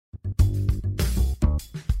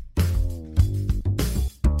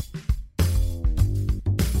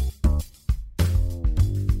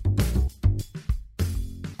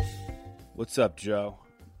What's up, Joe?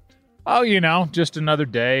 Oh, just another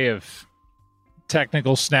day of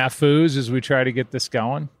technical snafus as we try to get this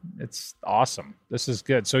going. It's awesome. This is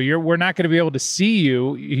good. So we're not going to be able to see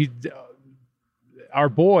you. Our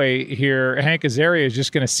boy here, Hank Azaria, is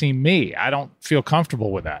just going to see me. I don't feel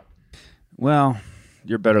comfortable with that. Well,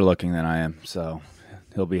 you're better looking than I am, so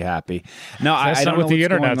he'll be happy. No, That's I don't not know what the what's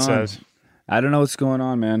internet going on. says. I don't know what's going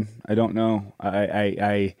on, man. I don't know.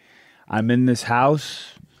 I'm in this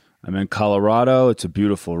house. I'm in Colorado. It's a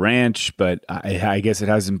beautiful ranch, but I guess it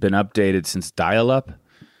hasn't been updated since dial-up.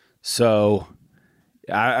 So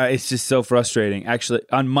it's just so frustrating. Actually,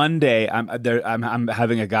 on Monday, I'm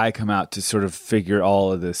having a guy come out to sort of figure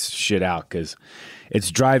all of this shit out because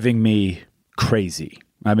it's driving me crazy.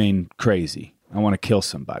 I mean, crazy. I want to kill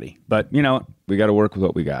somebody. But, we got to work with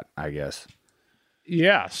what we got, I guess.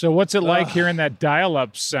 Yeah. So what's it like hearing that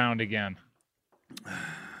dial-up sound again?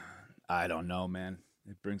 I don't know, man.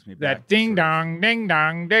 It brings me back. That ding dong, ding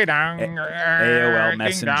dong, ding dong. AOL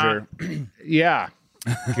Messenger. Yeah.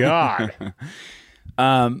 God.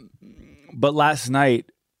 But last night,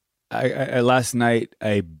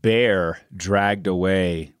 a bear dragged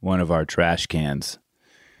away one of our trash cans,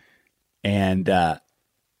 and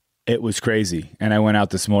it was crazy. And I went out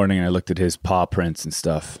this morning and I looked at his paw prints and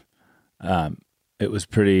stuff. It was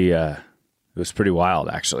pretty wild,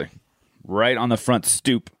 actually. Right on the front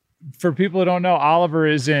stoop. For people who don't know, Oliver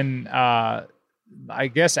is in, I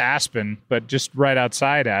guess, Aspen, but just right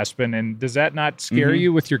outside Aspen. And does that not scare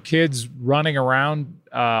you with your kids running around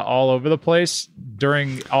all over the place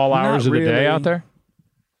during all hours of the day out there?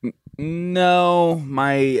 No,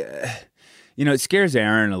 it scares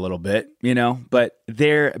Aaron a little bit, but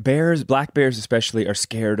black bears especially, are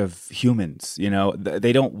scared of humans.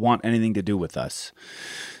 They don't want anything to do with us.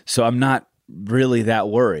 So I'm not really that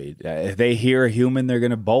worried. If they hear a human, they're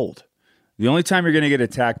going to bolt. The only time you're going to get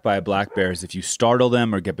attacked by a black bear is if you startle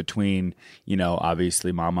them or get between,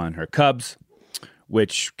 obviously mama and her cubs,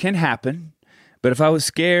 which can happen. But if I was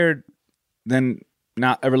scared, then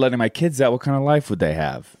not ever letting my kids out, what kind of life would they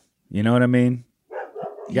have? You know what I mean?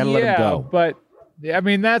 You got to let them go. But I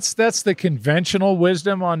mean, that's the conventional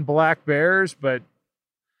wisdom on black bears, but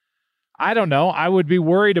I don't know. I would be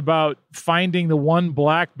worried about finding the one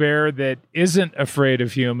black bear that isn't afraid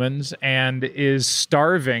of humans and is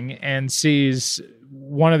starving and sees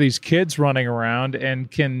one of these kids running around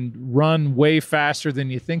and can run way faster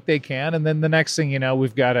than you think they can. And then the next thing you know,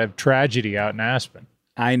 we've got a tragedy out in Aspen.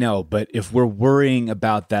 I know, but if we're worrying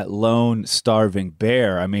about that lone starving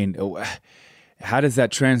bear, I mean, how does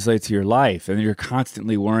that translate to your life? And you're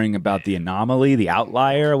constantly worrying about the anomaly, the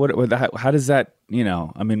outlier. How does that,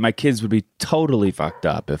 my kids would be totally fucked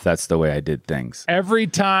up if that's the way I did things. Every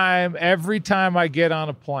time I get on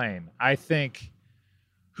a plane, I think,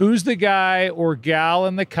 who's the guy or gal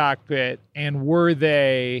in the cockpit, and were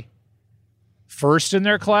they first in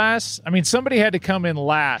their class? I mean, somebody had to come in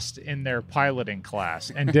last in their piloting class.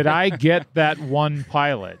 And did I get that one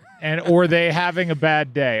pilot? Or are they having a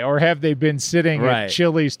bad day? Or have they been sitting at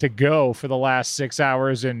Chili's to go for the last 6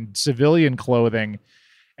 hours in civilian clothing,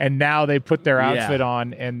 and now they put their outfit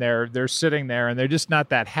on and they're sitting there and they're just not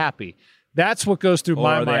that happy? That's what goes through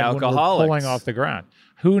my mind when we're pulling off the ground.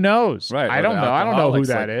 Who knows? Right. I don't know. I don't know who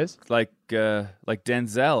that is. Like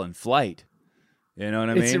Denzel in Flight. You know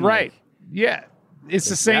what I mean? It's right. Yeah. It's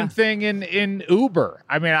the same thing in Uber.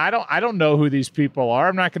 I mean, I don't know who these people are.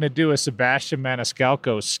 I'm not going to do a Sebastian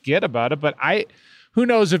Maniscalco skit about it, but who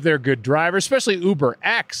knows if they're good drivers, especially Uber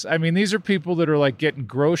X. I mean, these are people that are like getting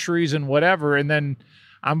groceries and whatever, and then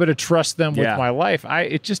I'm going to trust them with my life.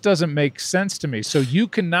 It just doesn't make sense to me. So you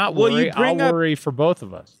cannot worry. I'll worry for both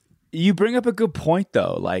of us. You bring up a good point,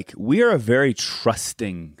 though. Like, we are a very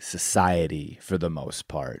trusting society for the most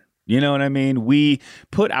part. You know what I mean? We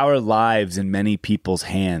put our lives in many people's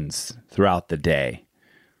hands throughout the day.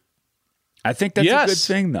 I think that's a good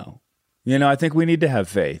thing, though. I think we need to have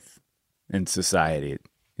faith in society.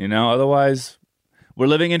 Otherwise, we're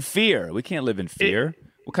living in fear. We can't live in fear.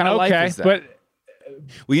 What kind of life is that? But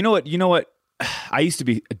well, you know what? I used to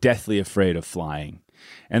be deathly afraid of flying.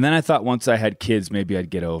 And then I thought once I had kids, maybe I'd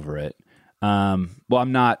get over it. Well,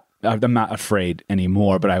 I'm not afraid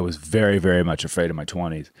anymore, but I was very, very much afraid in my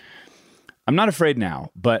 20s. I'm not afraid now,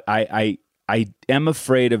 but I am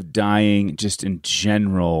afraid of dying just in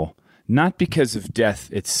general, not because of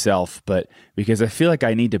death itself, but because I feel like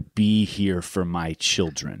I need to be here for my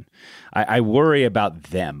children. I worry about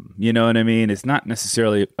them. You know what I mean? It's not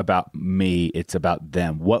necessarily about me. It's about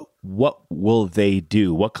them. What will they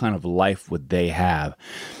do? What kind of life would they have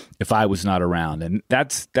if I was not around? And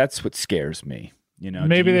that's what scares me. You know,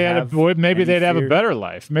 maybe they'd have a fear? better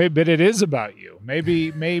life. Maybe, but it is about you.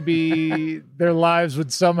 Maybe their lives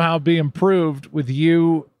would somehow be improved with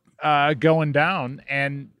you going down.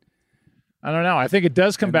 And I don't know. I think it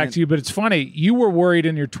does come back to you, but it's funny. You were worried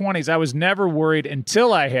in your 20s. I was never worried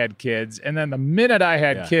until I had kids. And then the minute I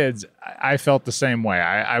had kids, I felt the same way.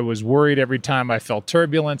 I was worried every time I felt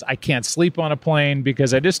turbulence. I can't sleep on a plane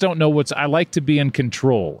because I just don't know I like to be in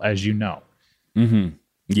control, as you know. Mm-hmm.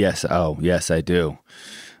 Yes. Oh, yes, I do.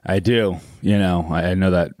 I do. You know, I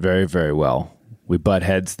know that very, very well. We butt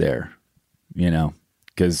heads there, you know,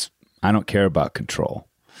 because I don't care about control,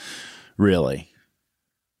 really.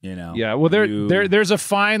 You know. Yeah. Well, there's a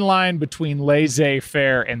fine line between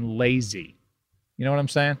laissez-faire and lazy. You know what I'm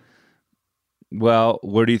saying? Well,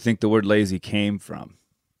 where do you think the word lazy came from?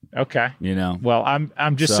 Okay. You know. Well,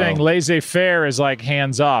 I'm just saying laissez-faire is like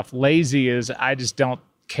hands off. Lazy is I just don't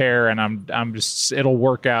care, and I'm just it'll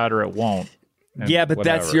work out or it won't. Yeah, but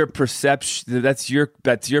whatever. That's your perception. That's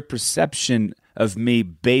your perception of me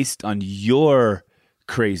based on your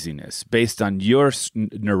craziness, based on your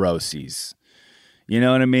neuroses. You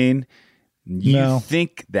know what I mean? You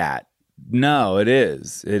think that. No, it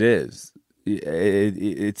is. It is.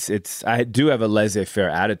 It's. I do have a laissez-faire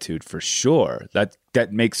attitude for sure.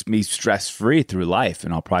 That makes me stress-free through life,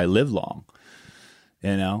 and I'll probably live long.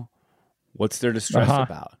 You know? What's there to stress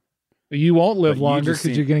about? You won't live longer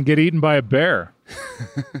because you're going to get eaten by a bear.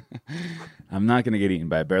 I'm not going to get eaten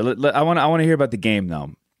by a bear. I want to hear about the game,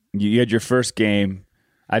 though. You had your first game.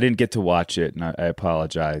 I didn't get to watch it, and I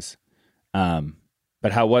apologize.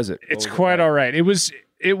 But how was it? It's quite all right. It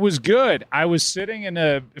was good. I was sitting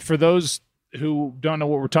for those who don't know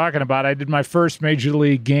what we're talking about, I did my first Major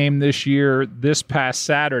League game this past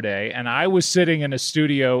Saturday, and I was sitting in a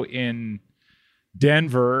studio in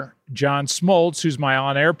Denver. John Smoltz, who's my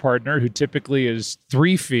on-air partner, who typically is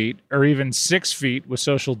 3 feet or even 6 feet with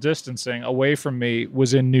social distancing away from me,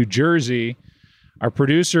 was in New Jersey. Our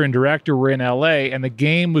producer and director were in LA, and the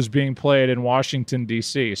game was being played in Washington,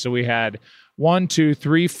 D.C. So we had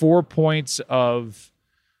 4 points of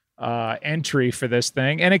entry for this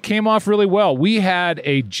thing, and it came off really well. We had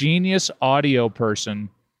a genius audio person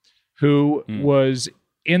who was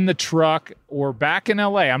in the truck or back in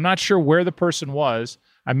LA. I'm not sure where the person was.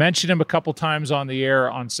 I mentioned him a couple times on the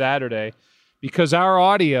air on Saturday because our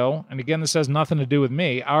audio, and again, this has nothing to do with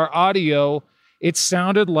me, our audio, it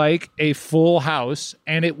sounded like a full house,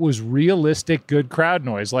 and it was realistic, good crowd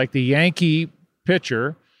noise, like the Yankee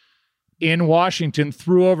pitcher in Washington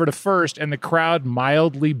threw over to first, and the crowd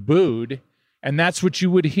mildly booed, and that's what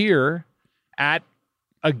you would hear at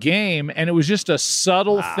a game, and it was just a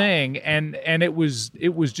subtle thing, and it was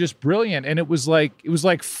just brilliant, and it was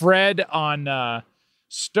like Fred on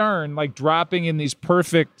Stern, like dropping in these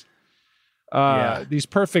perfect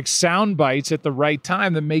sound bites at the right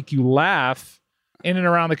time that make you laugh in and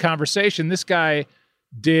around the conversation. This guy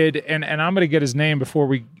did, and I'm going to get his name before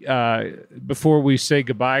we say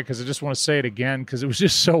goodbye, because I just want to say it again because it was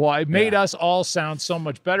just it made us all sound so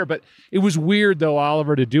much better. But it was weird though,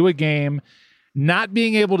 Oliver, to do a game not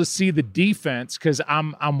being able to see the defense, because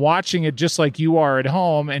I'm watching it just like you are at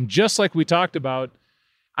home, and just like we talked about,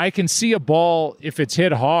 I can see a ball if it's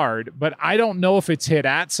hit hard, but I don't know if it's hit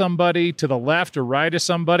at somebody, to the left or right of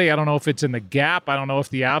somebody. I don't know if it's in the gap. I don't know if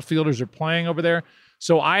the outfielders are playing over there.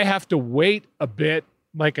 So I have to wait a bit,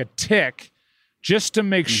 like a tick, just to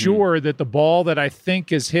make sure that the ball that I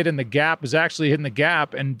think is hit in the gap is actually hitting the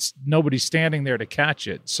gap and nobody's standing there to catch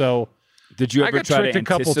it. So did you ever try to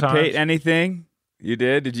anticipate anything? You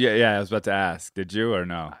did? Did you? Yeah, I was about to ask. Did you or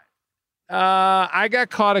no? I got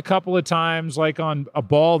caught a couple of times, like on a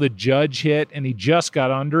ball the Judge hit, and he just got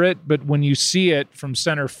under it. But when you see it from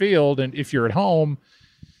center field, and if you're at home,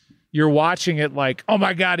 you're watching it like, oh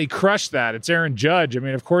my God, he crushed that. It's Aaron Judge. I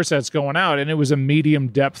mean, of course that's going out, and it was a medium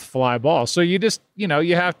depth fly ball. So you just,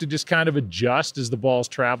 you have to just kind of adjust as the ball's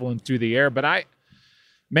traveling through the air. But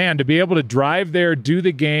to be able to drive there, do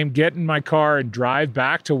the game, get in my car, and drive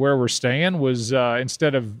back to where we're staying was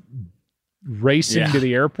instead of racing to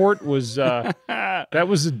the airport was that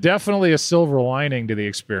was definitely a silver lining to the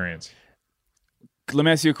experience. Let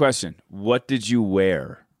me ask you a question. What did you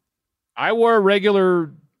wear? I wore a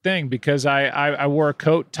regular thing because I wore a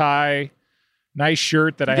coat, tie, nice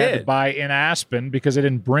shirt that I had to buy in Aspen because I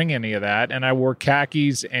didn't bring any of that, and I wore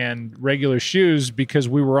khakis and regular shoes because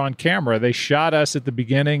we were on camera. They shot us at the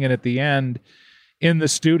beginning and at the end in the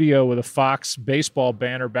studio with a Fox baseball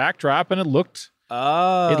banner backdrop, and it looked normal.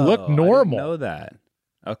 I didn't know that.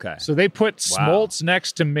 Okay. So they put Smoltz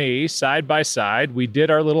next to me, side by side. We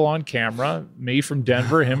did our little on camera, me from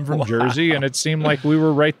Denver, him from Jersey, and it seemed like we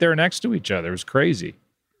were right there next to each other. It was crazy.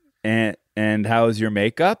 And And how was your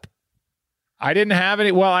makeup? I didn't have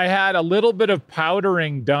any. Well, I had a little bit of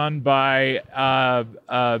powdering done by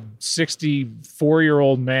a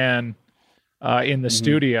 64-year-old man in the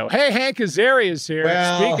studio. Hey, Hank Azaria is here.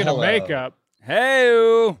 Well, Speaking hello. of makeup.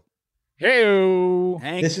 Hey-o. Hey-o.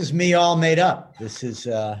 Hank. This is me all made up. This is.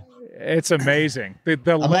 It's amazing. The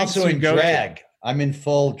I'm lengths also we in go to. drag. I'm in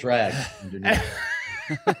full drag. underneath.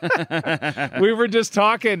 We were just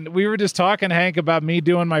talking, Hank, about me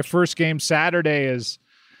doing my first game Saturday as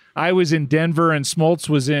I was in Denver and Smoltz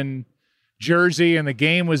was in Jersey and the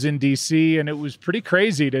game was in DC, and it was pretty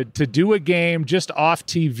crazy to do a game just off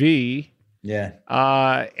TV. Yeah.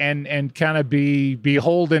 And kind of be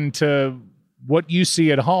beholden to what you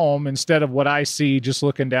see at home instead of what I see just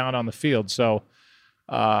looking down on the field. So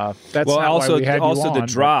that's well, not also why we had also you on, the but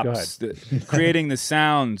go drops, ahead. creating the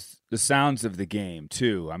sounds of the game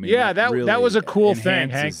too. I mean, Yeah, that really was a cool thing,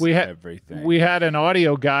 Hank. enhances We had everything. we had an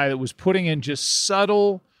audio guy that was putting in just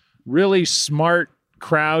subtle, really smart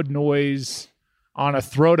crowd noise on a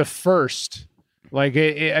throw to first. Like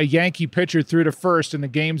a Yankee pitcher threw to first and the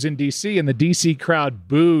game's in DC and the DC crowd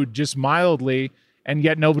booed just mildly, and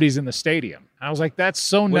yet nobody's in the stadium. I was like, that's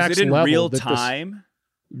so was next it in level. real that this- time?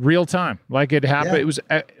 Real time. Like it happened.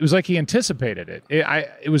 Yeah. It was like he anticipated it.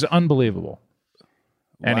 It was unbelievable.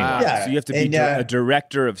 Anyway. Wow. Yeah, So you have to be and, a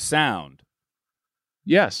director of sound.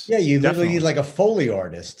 Yes. Yeah, you literally definitely. need like a Foley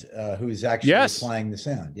artist who's actually Yes. applying the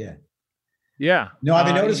sound. Yeah. Yeah. No, I've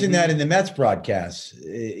been Uh, noticing that in the Mets broadcasts.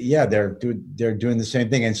 Yeah, they're doing the same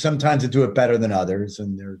thing, and sometimes they do it better than others,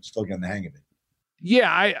 and they're still getting the hang of it.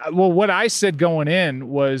 Yeah, well, what I said going in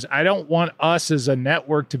was I don't want us as a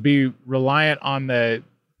network to be reliant on the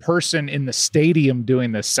person in the stadium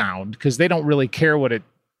doing the sound because they don't really care what it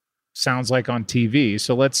sounds like on TV.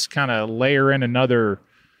 So let's kind of layer in another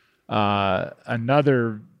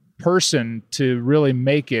person to really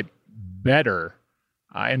make it better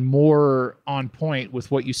and more on point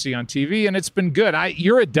with what you see on TV. And it's been good.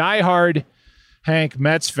 You're a diehard Hank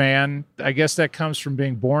Mets fan. I guess that comes from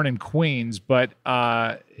being born in Queens, but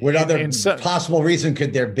What other possible reason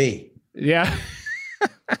could there be? yeah.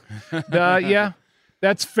 Yeah,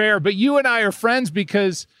 that's fair. But you and I are friends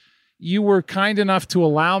because you were kind enough to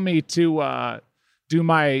allow me to do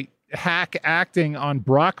my hack acting on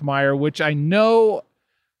Brockmire, which I know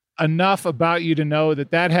enough about you to know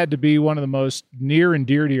that had to be one of the most near and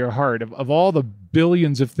dear to your heart of all the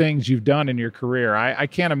billions of things you've done in your career. I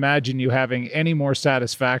can't imagine you having any more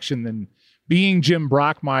satisfaction than being Jim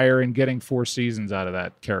Brockmire and getting 4 seasons out of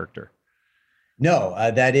that character. No,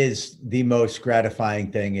 that is the most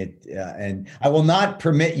gratifying thing. And I will not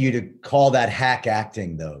permit you to call that hack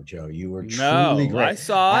acting, though, Joe. You were truly great. I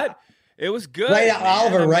saw it. It was good. Right, man.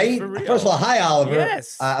 Oliver, I mean, right? for real. First of all, hi, Oliver.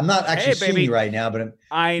 Yes. I'm not actually seeing baby. you right now, but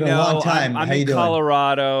I it's been know. a long time. I'm How you in doing?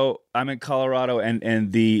 Colorado. I'm in Colorado,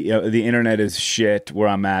 and the internet is shit where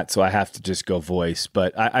I'm at, so I have to just go voice.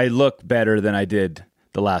 But I look better than I did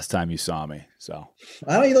the last time you saw me. So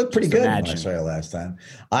You look pretty Just good imagine. when I saw you last time.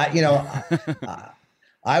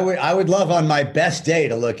 I would love on my best day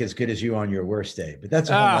to look as good as you on your worst day, but that's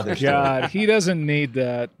a whole Oh other story. God, he doesn't need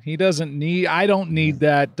that. I don't need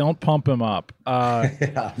that. Don't pump him up.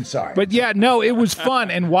 Yeah, I'm sorry. But yeah, no, it was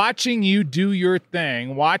fun. And watching you do your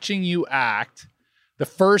thing, watching you act the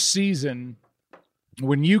first season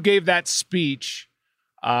when you gave that speech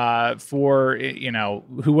for,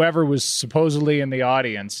 whoever was supposedly in the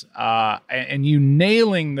audience and you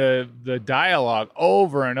nailing the dialogue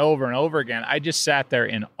over and over and over again. I just sat there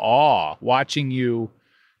in awe watching you.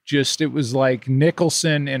 It was like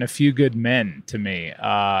Nicholson and A Few Good Men to me.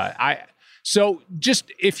 So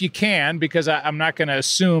just if you can, because I'm not going to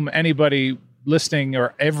assume anybody listening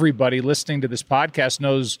or everybody listening to this podcast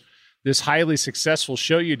knows this highly successful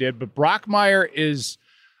show you did, but Brockmire is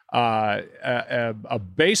a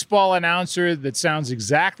baseball announcer that sounds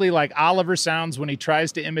exactly like Oliver sounds when he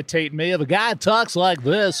tries to imitate me. The guy talks like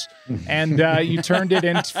this, and you turned it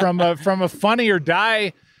in from a Funny or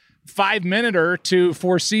Die 5-minuter to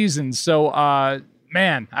 4 seasons. So,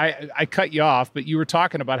 man, I cut you off, but you were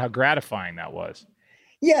talking about how gratifying that was.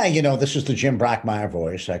 Yeah, this is the Jim Brockmire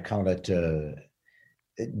voice. I call it.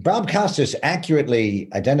 Bob Costas accurately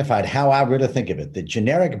identified how I really think of it: the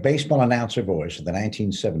generic baseball announcer voice of the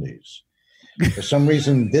 1970s. For some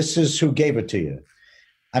reason, this is who gave it to you.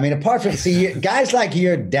 I mean, apart from guys like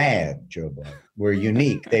your dad, Joe Boy, were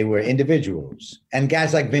unique. They were individuals, and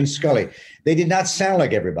guys like Vince Scully, they did not sound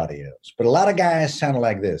like everybody else. But a lot of guys sounded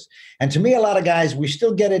like this, and to me, a lot of guys, we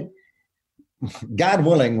still get it. God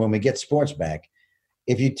willing, when we get sports back.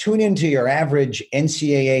 If you tune into your average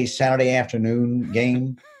NCAA Saturday afternoon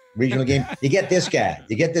game, regional game, you get this guy.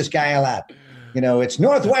 You get this guy a lot. It's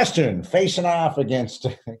Northwestern facing off against,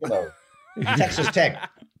 Texas Tech.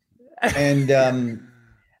 And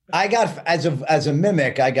I got, as a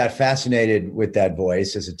mimic, I got fascinated with that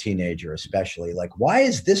voice as a teenager, especially. Like, why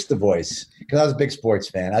is this the voice? Because I was a big sports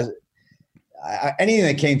fan. Anything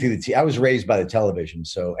that came through I was raised by the television,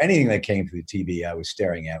 so anything that came through the TV, I was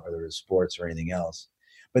staring at, whether it was sports or anything else.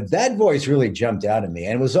 But that voice really jumped out at me,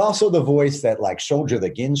 and it was also the voice that, like, Soldier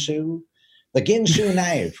the Ginsu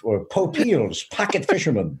knife, or Popeil's pocket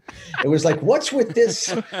fisherman. It was like, what's with this?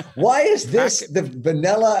 Why is this the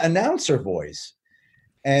vanilla announcer voice?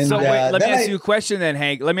 And so let me ask you a question then,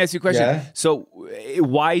 Hank. Let me ask you a question. Yeah. So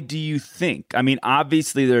why do you think? I mean,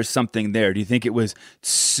 obviously there's something there. Do you think it was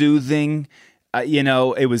soothing?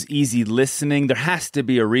 It was easy listening. There has to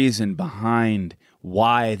be a reason behind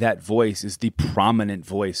why that voice is the prominent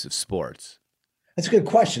voice of sports. That's a good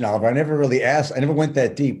question, Oliver. I never really asked. I never went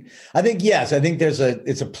that deep. I think, yes, I think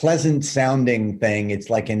it's a pleasant sounding thing.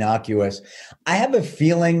 It's like innocuous. I have a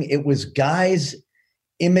feeling it was guys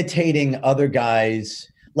imitating other guys,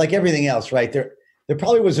 like everything else, right? There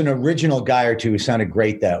probably was an original guy or two who sounded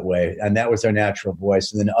great that way, and that was their natural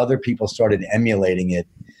voice. And then other people started emulating it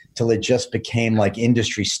till it just became like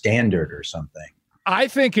industry standard or something. I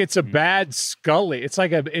think it's a bad Scully. It's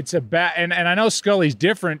a bad, and I know Scully's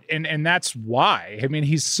different, and that's why. I mean,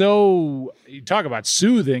 he's you talk about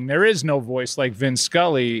soothing. There is no voice like Vin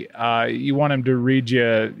Scully. You want him to read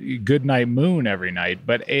you Goodnight Moon every night,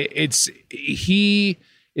 but he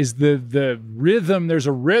is the rhythm. There's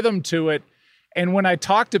a rhythm to it. And when I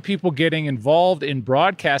talk to people getting involved in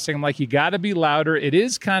broadcasting, I'm like, you got to be louder. It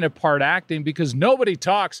is kind of part acting because nobody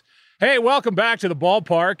talks. Hey, welcome back to the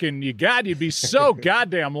ballpark, and you'd be so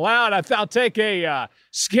goddamn loud. I'll take a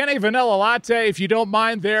skinny vanilla latte if you don't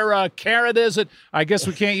mind. There, Karen, is it? I guess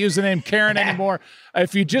we can't use the name Karen anymore.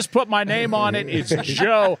 If you just put my name on it, it's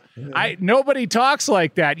Joe. Nobody talks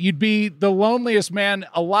like that. You'd be the loneliest man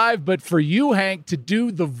alive. But for you, Hank, to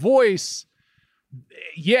do the voice,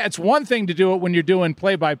 yeah, it's one thing to do it when you're doing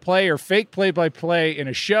play-by-play or fake play-by-play in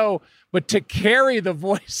a show, but to carry the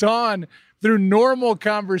voice on through normal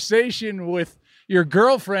conversation with your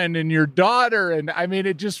girlfriend and your daughter. And I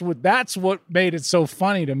mean, that's what made it so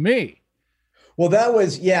funny to me. Well, that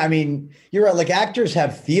was, I mean, you're right. Like, actors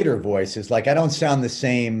have theater voices. Like, I don't sound the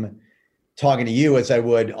same talking to you as I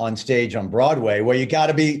would on stage on Broadway, where you got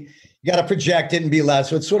to project it and be loud.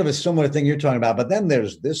 So it's sort of a similar thing you're talking about. But then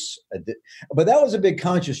there's this, but that was a big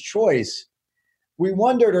conscious choice. We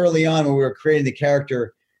wondered early on when we were creating the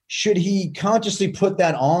character, should he consciously put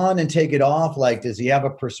that on and take it off? Like, does he have a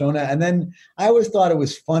persona? And then I always thought it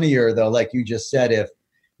was funnier, though, like you just said, if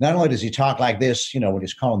not only does he talk like this, when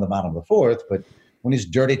he's calling the bottom of the fourth, but when he's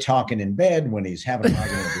dirty talking in bed, when he's having an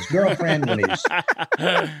argument with his girlfriend, when he's,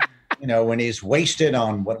 when he's wasted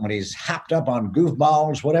when he's hopped up on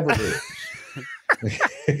goofballs, whatever it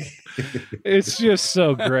is. It's just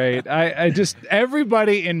so great. I just,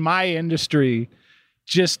 everybody in my industry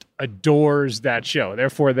just adores that show.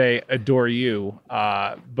 Therefore, they adore you.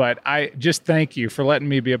 But I just thank you for letting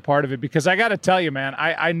me be a part of it, because I got to tell you, man,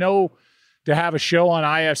 I know to have a show on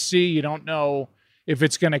IFC, you don't know if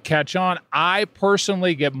it's going to catch on. I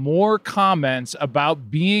personally get more comments about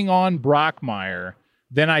being on Brockmire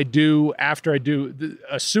than I do after I do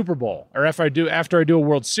a Super Bowl or after I do a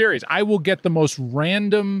World Series. I will get the most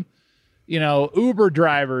random Uber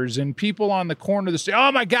drivers and people on the corner of the street.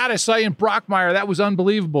 Oh my God, I saw you in Brockmire. That was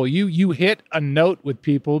unbelievable. You hit a note with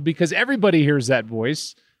people because everybody hears that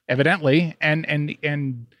voice, evidently,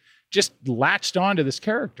 and just latched onto this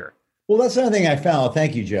character. Well, that's another thing I found.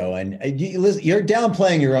 Thank you, Joe. And you're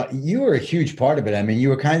downplaying you were a huge part of it. I mean, you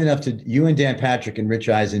were kind enough you and Dan Patrick and Rich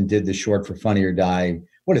Eisen did the short for Funny or Die.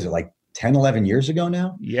 What is it, like 10, 11 years ago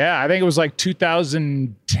now? Yeah, I think it was like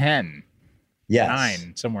 2010. Yes.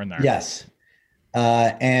 9, somewhere in there. Yes.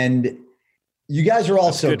 And you guys are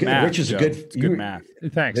all so good. Math, Rich is Joe. a good. It's good math.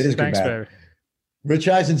 Thanks. It is Thanks, good math. baby. Rich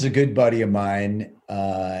Eisen's a good buddy of mine.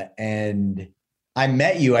 And I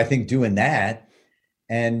met you, I think, doing that.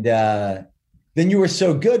 And then you were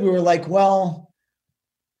so good. We were like, well,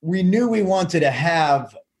 we knew we wanted to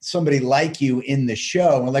have somebody like you in the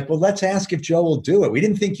show. And we're like, well, let's ask if Joe will do it. We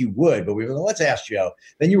didn't think you would, but we were like, let's ask Joe.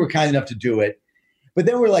 Then you were kind enough to do it. But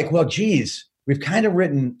then we're like, well, geez, we've kind of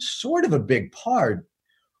written sort of a big part.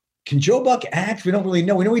 Can Joe Buck act? We don't really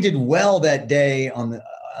know. We know he did well that day on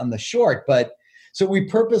the short, but so we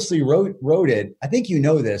purposely wrote it. I think you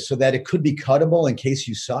know this, so that it could be cuttable in case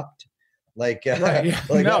you sucked. Like, right,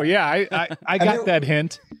 yeah. I got that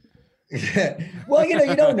hint. Well,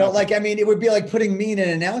 you don't know. Like, I mean, it would be like putting me in an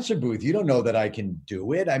announcer booth. You don't know that I can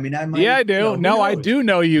do it. I mean, I might. Yeah, I do. No, I do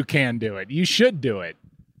know you can do it. You should do it.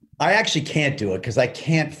 I actually can't do it because I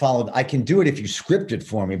can't follow. I can do it if you script it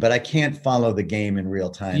for me, but I can't follow the game in real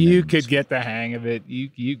time. You could get the hang of it.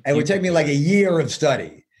 It would take me like a year of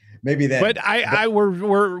study, maybe then. But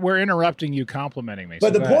we're interrupting you, complimenting me.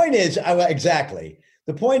 But the point is, exactly.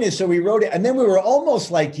 The point is, so we wrote it, and then we were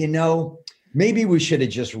almost like, maybe we should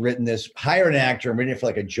have just written this, hired an actor and written it for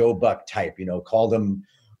like a Joe Buck type, called him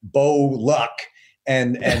Bo Luck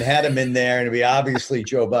and had him in there, and it'd be obviously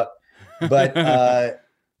Joe Buck.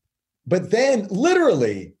 But then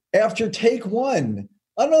literally after take one,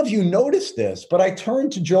 I don't know if you noticed this, but I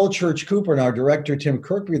turned to Joel Church Cooper and our director, Tim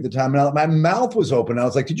Kirkby at the time, and my mouth was open. I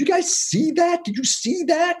was like, did you guys see that? Did you see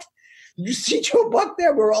that? Did you see Joe Buck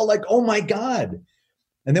there? We're all like, oh my God.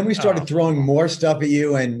 And then we started throwing more stuff at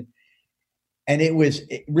you. And it was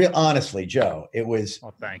real, honestly, Joe, it was,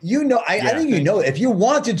 thank you. I think if you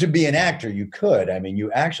wanted to be an actor, you could. I mean,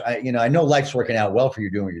 you actually, I know life's working out well for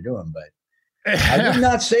you doing what you're doing, but I would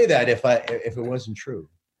not say that if it wasn't true.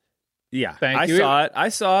 Yeah, I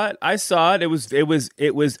saw it.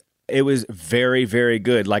 It was very, very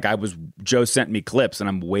good. Like Joe sent me clips, and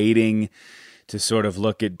I'm waiting to sort of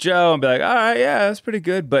look at Joe and be like, all right, yeah, that's pretty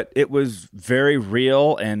good. But it was very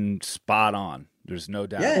real and spot on. There's no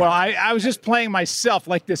doubt. Yeah. Well, I was just playing myself,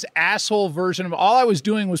 like this asshole version of all I was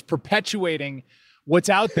doing was perpetuating what's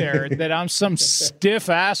out there that I'm some stiff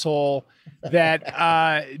asshole that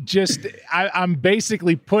I'm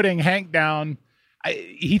basically putting Hank down.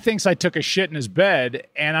 He thinks I took a shit in his bed,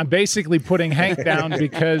 and I'm basically putting Hank down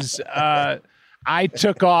because I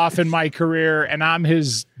took off in my career, and I'm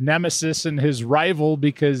his nemesis and his rival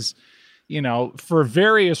because, for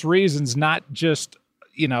various reasons, not just,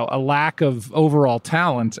 a lack of overall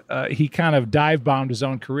talent, he kind of dive-bombed his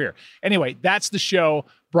own career. Anyway, that's the show,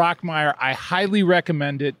 Brockmire. I highly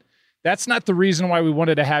recommend it. That's not the reason why we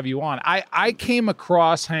wanted to have you on. I came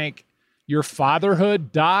across, Hank, your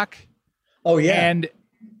fatherhood doc. Oh, yeah. And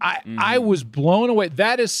I was blown away.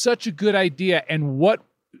 That is such a good idea. And what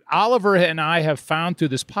Oliver and I have found through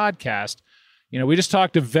this podcast, we just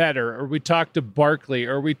talked to Vetter, or we talked to Barkley,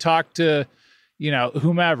 or we talked to,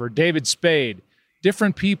 whomever, David Spade,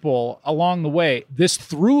 different people along the way. This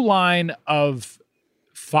through line of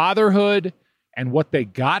fatherhood and what they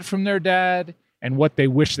got from their dad and what they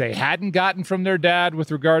wish they hadn't gotten from their dad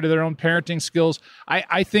with regard to their own parenting skills,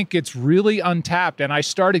 I think it's really untapped. And I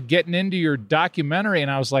started getting into your documentary,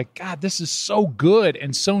 and I was like, God, this is so good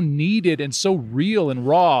and so needed and so real and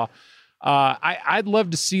raw. I'd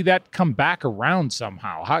love to see that come back around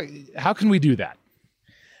somehow. How can we do that?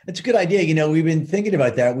 It's a good idea. We've been thinking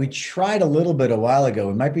about that. We tried a little bit a while ago.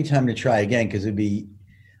 It might be time to try again, because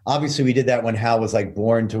obviously we did that when Hal was like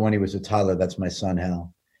born to when he was a toddler. That's my son,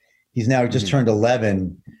 Hal. He's now just turned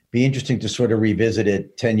 11. Be interesting to sort of revisit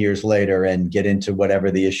it 10 years later and get into whatever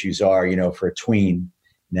the issues are, for a tween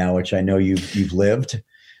now, which I know you've lived.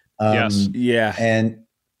 Yes. Yeah. And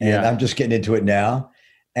I'm just getting into it now.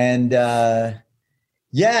 And I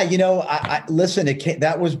listen,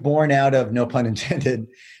 that was born out of, no pun intended,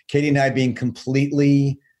 Katie and I being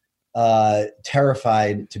completely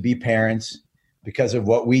terrified to be parents because of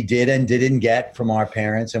what we did and didn't get from our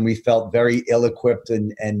parents. And we felt very ill-equipped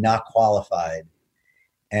and not qualified.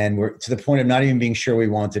 And we're to the point of not even being sure we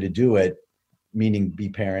wanted to do it, meaning be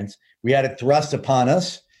parents. We had it thrust upon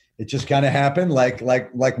us. It just kind of happened like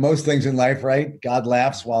most things in life, right? God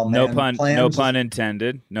laughs while man plans. No pun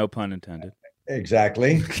intended. No pun intended.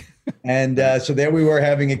 Exactly. And so there we were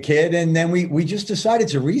having a kid, and then we just decided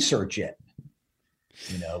to research it.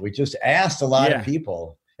 We just asked a lot of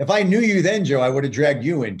people. If I knew you then, Joe, I would have dragged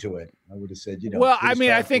you into it. I would have said, Well, I mean,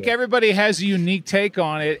 I think everybody has a unique take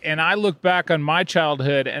on it. And I look back on my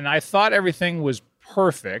childhood, and I thought everything was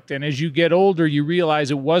perfect. And as you get older, you realize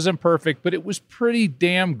it wasn't perfect, but it was pretty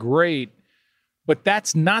damn great. But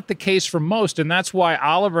that's not the case for most. And that's why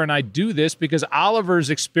Oliver and I do this, because Oliver's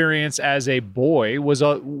experience as a boy was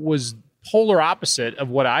polar opposite of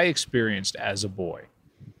what I experienced as a boy.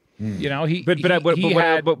 What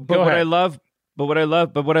I love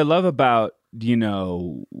about,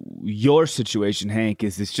 your situation, Hank,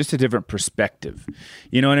 is it's just a different perspective.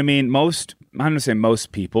 You know what I mean? I'm not going to say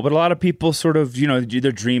most people, but a lot of people sort of,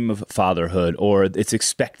 either dream of fatherhood, or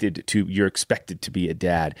you're expected to be a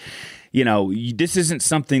dad. This isn't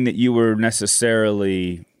something that you were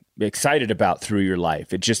necessarily excited about through your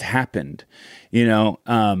life. It just happened,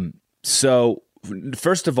 So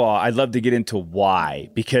first of all, I'd love to get into why,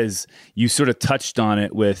 because you sort of touched on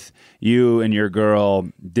it with you and your girl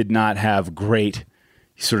did not have great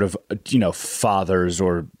sort of, fathers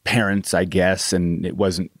or parents, I guess, and it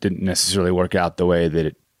didn't necessarily work out the way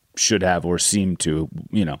that should have or seem to,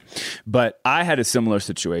 But I had a similar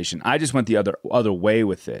situation. I just went the other way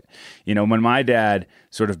with it. When my dad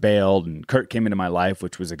sort of bailed and Kurt came into my life,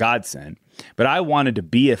 which was a godsend, but I wanted to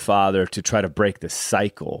be a father to try to break the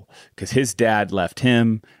cycle because his dad left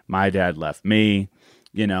him, my dad left me,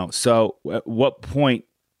 So at what point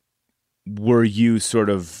were you sort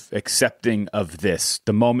of accepting of this?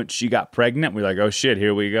 The moment she got pregnant, we're like, oh shit,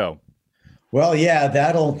 here we go. Well, yeah,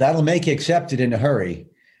 that'll make you accept it in a hurry.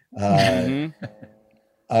 But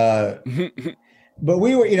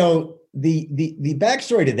we were, the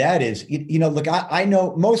backstory to that is, look, I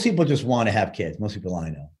know most people just want to have kids. Most people I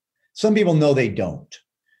know. Some people know they don't.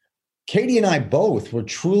 Katie and I both were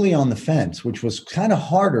truly on the fence, which was kind of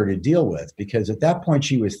harder to deal with because at that point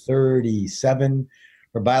she was 37.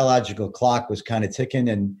 Her biological clock was kind of ticking.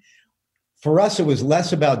 And for us, it was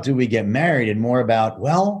less about, do we get married and more about,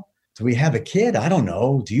 well, do we have a kid? I don't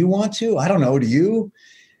know. Do you want to? I don't know. Do you?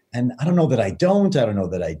 And I don't know that I don't. I don't know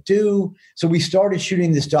that I do. So we started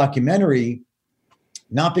shooting this documentary,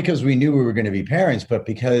 not because we knew we were going to be parents, but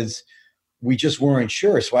because we just weren't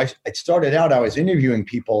sure. So I started out, I was interviewing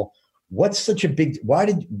people. What's such a big, why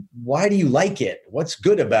do you like it? What's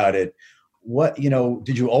good about it? What,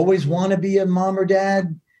 did you always want to be a mom or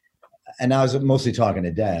dad? And I was mostly talking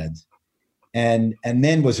to dads. And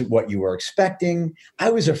then was it what you were expecting? I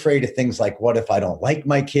was afraid of things like, what if I don't like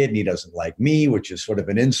my kid and he doesn't like me, which is sort of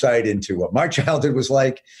an insight into what my childhood was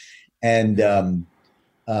like. And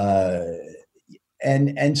so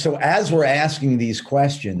as we're asking these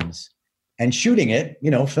questions and shooting it,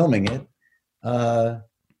 filming it,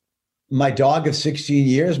 my dog of 16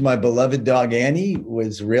 years, my beloved dog Annie,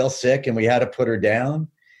 was real sick and we had to put her down.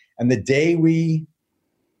 And the day we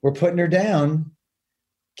were putting her down,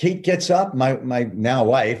 Kate gets up, my now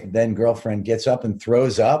wife, then girlfriend, gets up and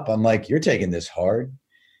throws up. I'm like, you're taking this hard.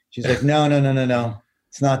 She's like, no.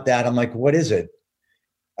 It's not that. I'm like, what is it?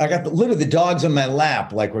 I got literally the dog's on my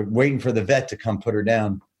lap, like we're waiting for the vet to come put her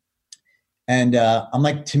down. And I'm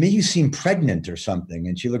like, to me, you seem pregnant or something.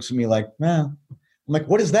 And she looks at me like, I'm like,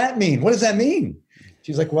 what does that mean? What does that mean?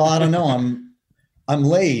 She's like, well, I don't know. I'm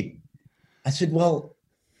late. I said, well,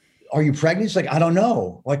 are you pregnant? She's like, I don't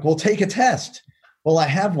know. Like, well, take a test. Well, I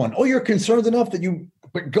have one. Oh, you're concerned enough that you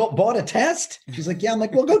bought a test? She's like, yeah. I'm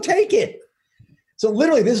like, well, go take it. So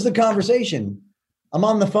literally, this is the conversation. I'm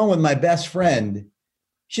on the phone with my best friend.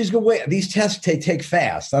 She's going, wait, these tests take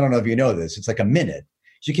fast. I don't know if you know this. It's like a minute.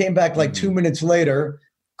 She came back like 2 minutes later,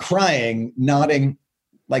 crying, nodding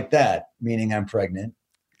like that, meaning I'm pregnant.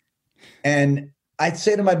 And I'd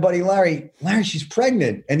say to my buddy, Larry, she's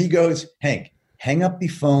pregnant. And he goes, Hank, hang up the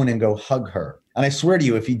phone and go hug her. And I swear to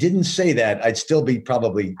you, if he didn't say that, I'd still be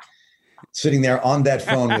probably sitting there on that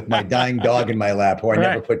phone with my dying dog in my lap, who I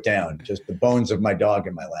never put down, just the bones of my dog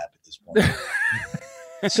in my lap at this point.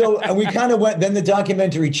 So we kind of went, then the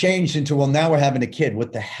documentary changed into, well, now we're having a kid.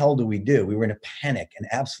 What the hell do we do? We were in a panic, an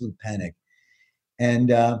absolute panic. And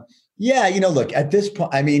look, at this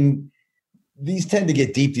point, I mean, these tend to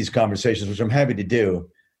get deep, these conversations, which I'm happy to do.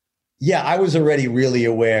 Yeah, I was already really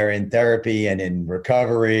aware in therapy and in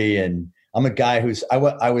recovery. And I'm a guy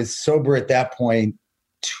I was sober at that point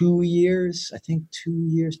 2 years,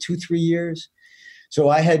 3 years. So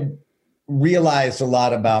I had realized a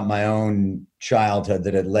lot about my own childhood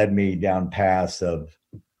that had led me down paths of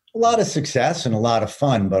a lot of success and a lot of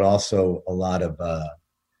fun, but also a lot of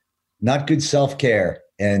not good self-care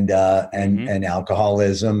and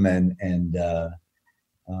alcoholism and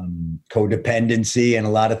codependency and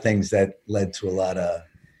a lot of things that led to a lot of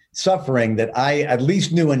suffering that I at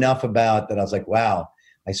least knew enough about that I was like, wow,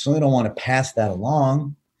 I certainly don't want to pass that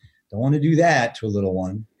along. Don't want to do that to a little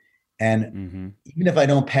one. And even if I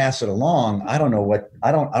don't pass it along, I don't know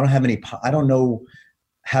I don't know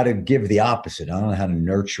how to give the opposite. I don't know how to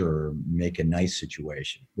nurture or make a nice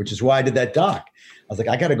situation, which is why I did that doc. I was like,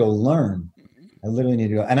 I got to go learn. I literally need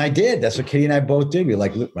to go. And I did. That's what Katie and I both did. We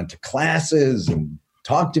went to classes and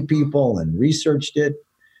talked to people and researched it.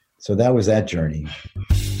 So that was that journey.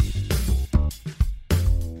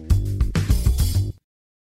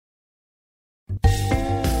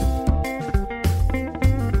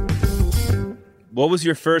 What was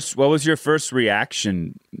your first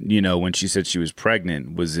reaction, when she said she was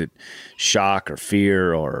pregnant? Was it shock or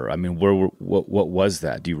fear, or what was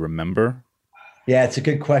that? Do you remember? Yeah, it's a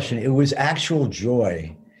good question. It was actual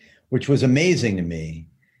joy, which was amazing to me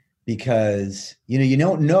because, you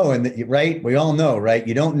don't know, right? We all know, right?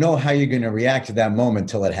 You don't know how you're going to react to that moment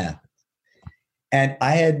till it happens. And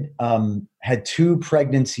I had 2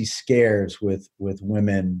 pregnancy scares with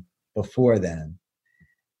women before then.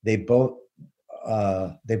 They both,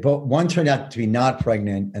 one turned out to be not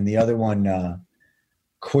pregnant, and the other one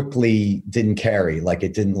quickly didn't carry, like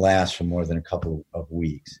it didn't last for more than a couple of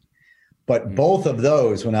weeks. But both of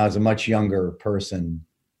those, when I was a much younger person,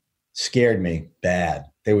 scared me bad.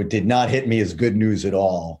 They did not hit me as good news at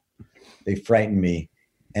all. They frightened me.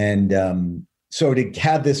 And so to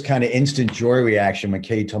have this kind of instant joy reaction when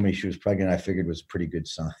Katie told me she was pregnant, I figured was a pretty good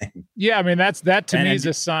sign. Yeah, I mean, that to me is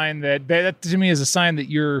a sign that to me is a sign that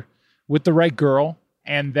you're with the right girl.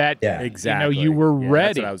 And that exactly. You were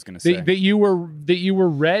ready. That's what I was going to say. That you were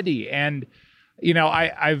ready. And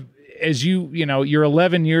I've as you're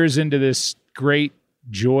 11 years into this great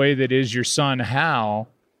joy that is your son Hal,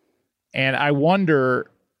 and I wonder,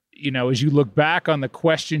 as you look back on the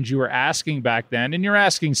questions you were asking back then, and you're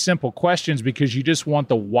asking simple questions because you just want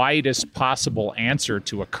the widest possible answer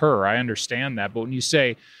to occur. I understand that, but when you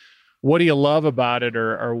say, what do you love about it,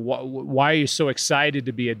 or why are you so excited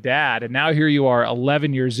to be a dad? And now here you are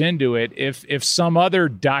 11 years into it. If some other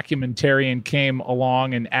documentarian came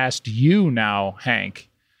along and asked you now, Hank,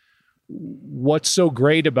 what's so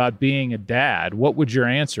great about being a dad, what would your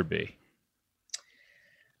answer be?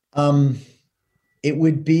 It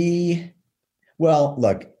would be, well,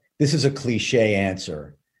 look, this is a cliche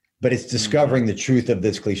answer, but it's discovering the truth of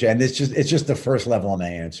this cliche. And it's just the first level of my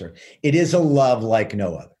answer. It is a love like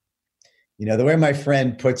no other. The way my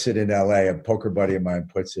friend puts it in LA, a poker buddy of mine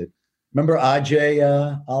puts it. Remember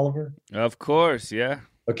Ajay, Oliver? Of course, yeah.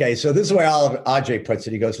 Okay, so this is the way Ajay puts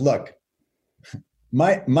it. He goes, look,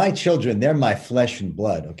 my children, they're my flesh and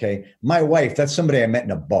blood, okay? My wife, that's somebody I met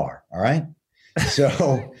in a bar, all right?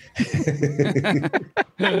 So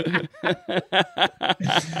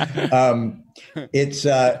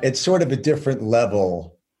it's sort of a different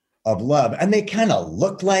level of love. And they kind of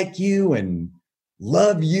look like you and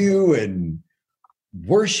love you and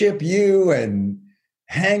worship you and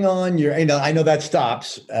hang on your, I know that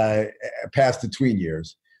stops past the tween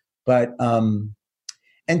years, but, and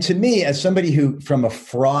to me, as somebody who from a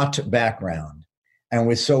fraught background and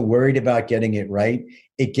was so worried about getting it right,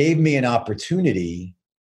 it gave me an opportunity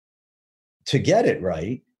to get it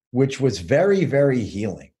right, which was very, very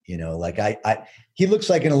healing. Like he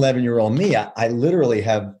looks like an 11-year-old me. I literally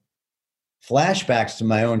have flashbacks to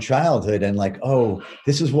my own childhood and like, oh,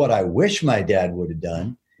 this is what I wish my dad would have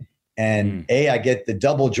done. And I get the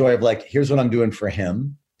double joy of like, here's what I'm doing for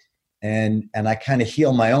him. And I kind of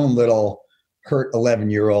heal my own little hurt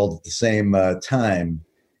 11-year-old at the same time,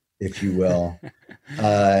 if you will.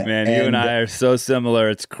 Man, you and I are so similar.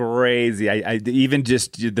 It's crazy. I even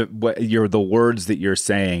just the words that you're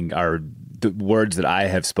saying are the words that I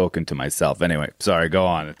have spoken to myself. Anyway, sorry, go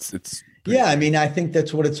on. It's yeah, I mean, I think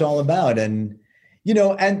that's what it's all about. And,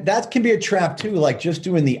 and that can be a trap too. Like just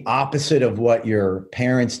doing the opposite of what your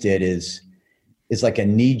parents did is like a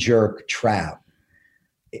knee-jerk trap.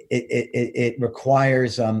 It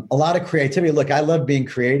requires a lot of creativity. Look, I love being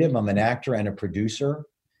creative. I'm an actor and a producer.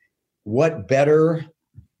 What better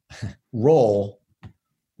role,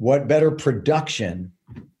 what better production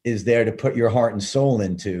is there to put your heart and soul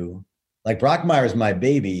into? Like Brockmire's my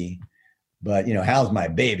baby, but, Hal's my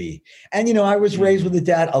baby. And, I was raised with a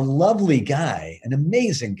dad, a lovely guy, an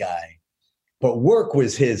amazing guy, but work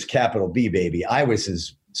was his capital B baby. I was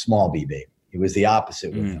his small b baby. It was the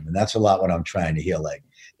opposite with him. And that's a lot what I'm trying to heal. Like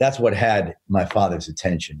that's what had my father's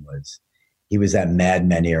attention was he was that Mad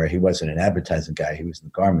Men era. He wasn't an advertising guy. He was in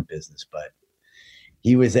the garment business, but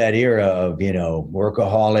he was that era of,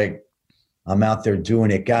 workaholic. I'm out there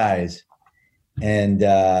doing it, guys. And,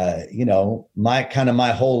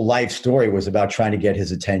 my whole life story was about trying to get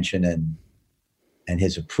his attention and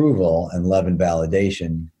his approval and love and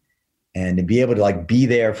validation, and to be able to like be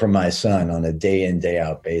there for my son on a day in, day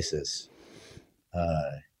out basis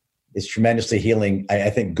is tremendously healing. I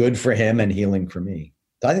think good for him and healing for me.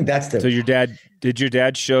 So I think that's So did your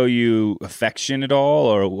dad show you affection at all,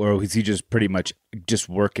 or was he just pretty much just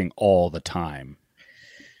working all the time?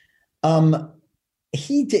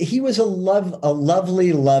 He was a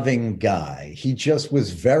lovely, loving guy. He just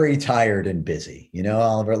was very tired and busy,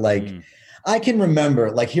 Oliver. Like I can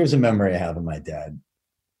remember, like here's a memory I have of my dad.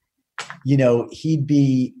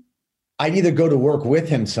 I'd either go to work with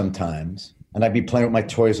him sometimes and I'd be playing with my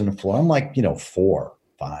toys on the floor. I'm like, 4,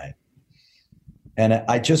 5. And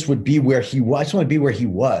I just would be where he was. I just want to be where he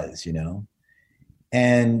was,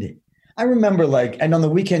 And I remember and on the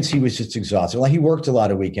weekends, he was just exhausted. Like he worked a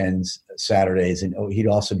lot of weekends, Saturdays, and he'd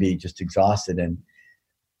also be just exhausted. And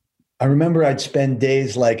I remember I'd spend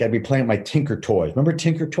days I'd be playing with my Tinker toys. Remember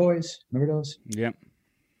Tinker toys? Remember those? Yeah.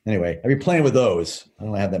 Anyway, I'd be playing with those. I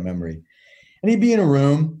don't have that memory. And he'd be in a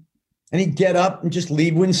room and he'd get up and just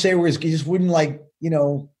leave. Wouldn't say where he just wouldn't he'd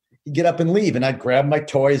get up and leave. And I'd grab my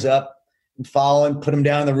toys up and follow and put them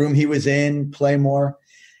down in the room he was in, play more.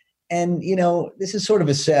 And, this is sort of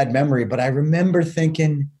a sad memory, but I remember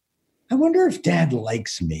thinking, I wonder if Dad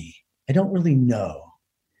likes me. I don't really know.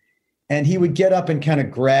 And he would get up and kind of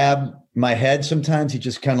grab my head. Sometimes he'd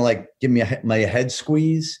just kind of like give me my head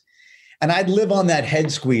squeeze. And I'd live on that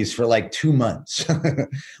head squeeze for like 2 months.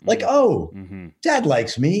 Like, oh, Dad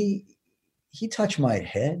likes me. He touched my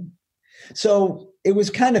head. So it was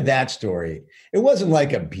kind of that story. It wasn't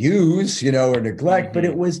like abuse, or neglect, but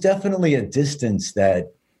it was definitely a distance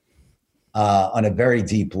that on a very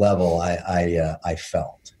deep level I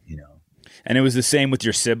felt, And it was the same with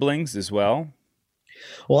your siblings as well?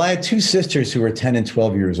 Well, I had 2 sisters who were 10 and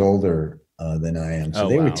 12 years older than I am. So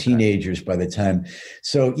they were teenagers by the time.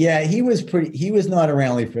 So yeah, he was not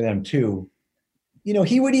around for them too.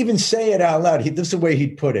 He would even say it out loud. This is the way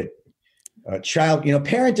he'd put it.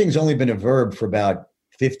 Parenting's only been a verb for about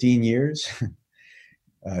 15 years.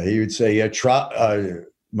 He would say,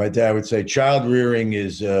 my dad would say, child rearing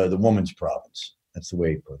is the woman's province. That's the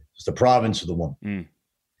way he put it. It's the province of the woman.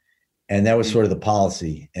 And that was sort of the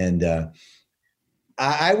policy. And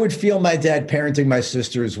I would feel my dad parenting my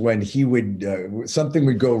sisters when he would, something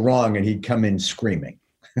would go wrong and he'd come in screaming,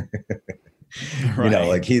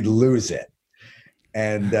 like he'd lose it.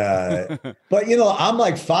 And, but I'm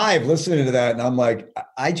like 5 listening to that. And I'm like,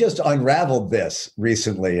 I just unraveled this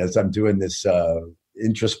recently as I'm doing this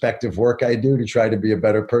introspective work I do to try to be a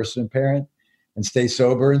better person and parent and stay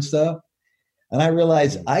sober and stuff. And I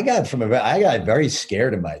realized I got very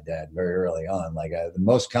scared of my dad very early on. Like the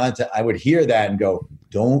most contact, I would hear that and go,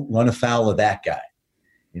 don't run afoul of that guy.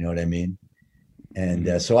 You know what I mean?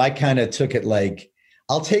 And so I kind of took it like,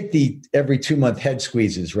 I'll take the every 2-month head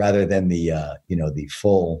squeezes rather than the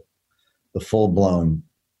full blown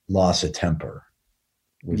loss of temper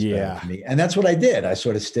was better for me. And that's what I did. I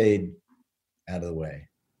sort of stayed out of the way.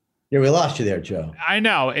 Yeah, we lost you there, Joe. I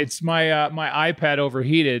know. It's my my iPad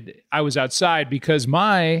overheated. I was outside because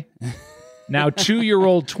my now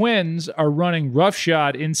 2-year-old twins are running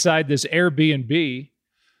roughshod inside this Airbnb.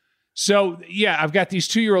 So, yeah, I've got these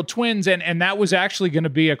 2-year-old twins, and that was actually going to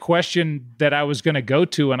be a question that I was going to go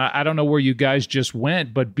to, and I don't know where you guys just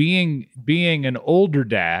went, but being an older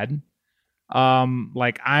dad,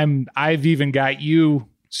 I've even got you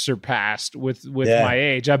surpassed with my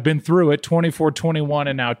age. I've been through it, 24, 21,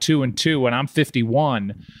 and now 2 and 2, and I'm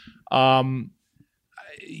 51.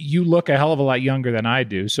 You look a hell of a lot younger than I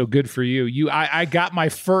do, so good for you. I got my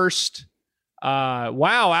first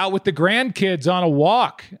out with the grandkids on a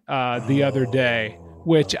walk the other day,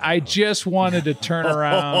 which I just wanted to turn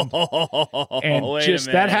around and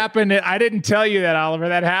that happened. I didn't tell you that, Oliver.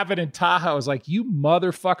 That happened in Tahoe. I was like, you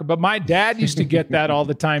motherfucker. But my dad used to get that all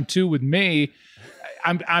the time too with me.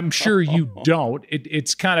 I'm sure you don't.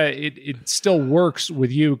 It's kind of it still works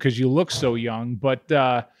with you because you look so young. But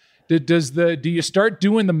do you start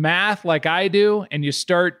doing the math like I do, and you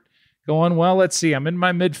start going, well, let's see, I'm in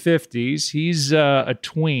my mid-50s. He's a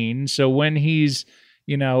tween, so when he's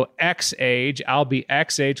X age, I'll be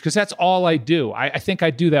X age, because that's all I do. I think I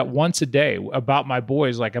do that once a day about my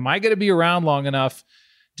boys. Like, am I going to be around long enough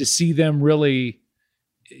to see them really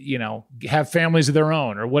have families of their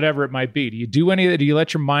own or whatever it might be? Do you do any of that? Do you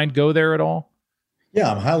let your mind go there at all?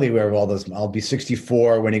 Yeah, I'm highly aware of all those. I'll be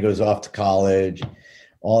 64 when he goes off to college.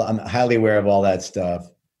 I'm highly aware of all that stuff.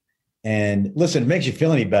 And listen, it makes you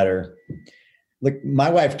feel any better. Like, my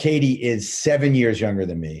wife, Katie, is 7 years younger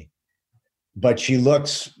than me, but she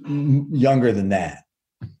looks younger than that.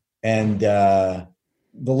 And we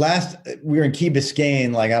were in Key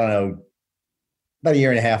Biscayne, like, I don't know, about a year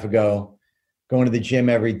and a half ago, going to the gym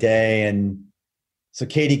every day. And so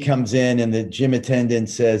Katie comes in and the gym attendant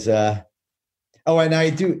says, and I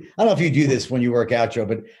don't know if you do this when you work out, Joe,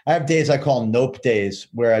 but I have days I call nope days,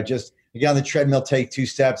 where I get on the treadmill, take 2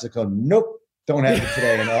 steps, I go, nope, don't have it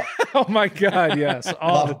today. And oh my God, yes.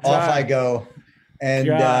 Off I go. And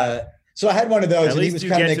so I had one of those. At and least he was you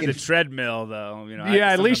kind get of to the treadmill, though.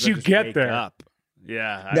 At least you get there. Up.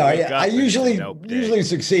 Yeah. I usually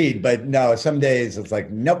succeed, but no, some days it's like,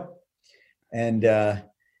 nope. And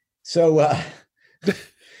so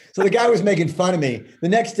the guy was making fun of me. The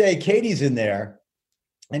next day, Katie's in there,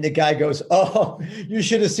 and the guy goes, "Oh, you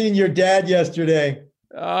should have seen your dad yesterday."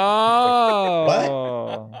 Oh,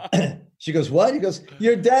 what? She goes, "What?" He goes,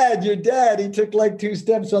 Your dad. He took like 2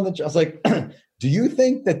 steps on the." I was like, "Do you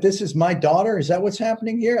think that this is my daughter? Is that what's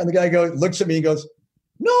happening here?" And the guy looks at me and goes,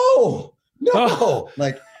 "No."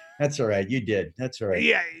 Like, that's all right. You did. That's all right.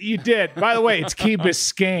 Yeah, you did. By the way, it's Key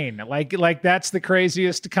Biscayne. Like that's the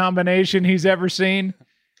craziest combination he's ever seen.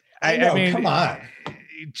 I mean, come on.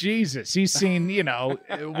 Jesus, he's seen,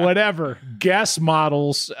 whatever, guest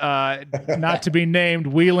models, not to be named,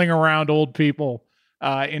 wheeling around old people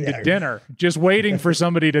into dinner, just waiting for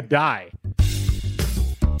somebody to die.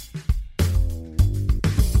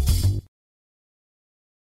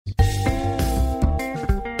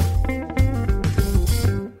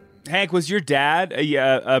 Hank, was your dad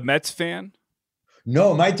a Mets fan?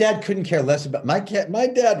 No, my dad couldn't care less about my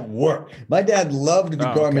dad worked. My dad loved the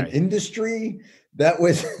garment industry. That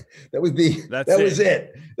was it. That was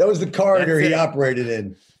it. That was the corridor he operated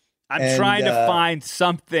in. I'm trying to find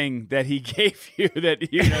something that he gave you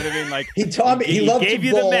that, you know what I mean? Like he taught me. He loved gave to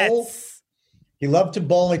you bowl. The Mets. He loved to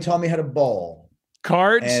bowl. He taught me how to bowl.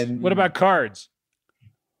 Cards? And what about cards?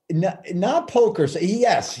 Not poker. So he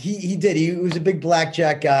did. He was a big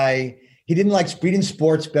blackjack guy. He didn't reading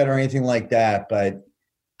sports bet or anything like that.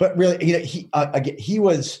 But really, you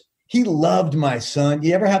know, he loved my son.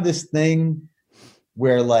 You ever have this thing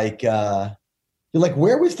where you're like,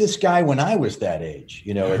 where was this guy when I was that age?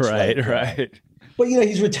 You know, it's right. But you know,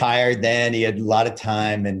 he's retired then. He had a lot of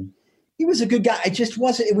time and he was a good guy. It just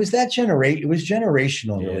wasn't, it was that it was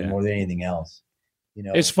generational really more than anything else. You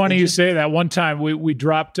know, it's funny you say that. One time we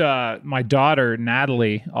dropped my daughter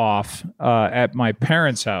Natalie off at my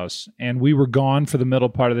parents' house, and we were gone for the middle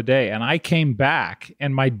part of the day. And I came back,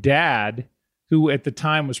 and my dad, who at the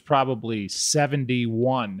time was probably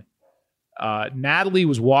 71, Natalie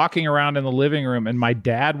was walking around in the living room, and my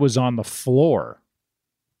dad was on the floor.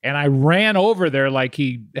 And I ran over there like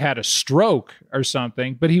he had a stroke or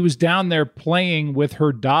something, but he was down there playing with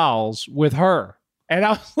her dolls with her. And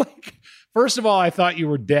I was like, first of all, I thought you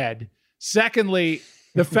were dead. Secondly,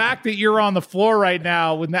 the fact that you're on the floor right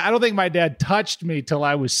now, I don't think my dad touched me till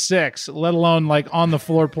I was 6, let alone like on the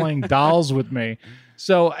floor playing dolls with me.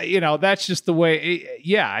 So, you know, that's just the way.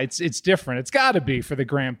 It's different. It's got to be for the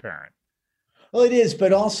grandparent. Well, it is,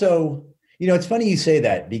 but also, you know, it's funny you say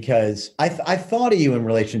that because I thought of you in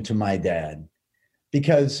relation to my dad,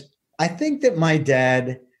 because I think that my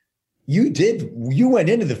dad, you went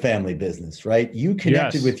into the family business, right? You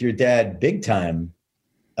connected with your dad big time,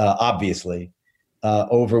 obviously,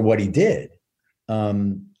 over what he did.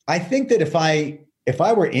 I think that if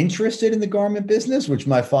I were interested in the garment business, which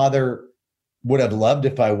my father would have loved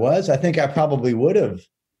if I was, I think I probably would have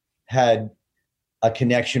had a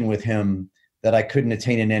connection with him that I couldn't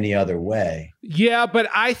attain in any other way. Yeah, but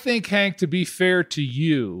I think, Hank, to be fair to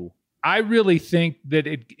you, I really think that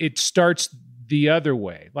it starts the other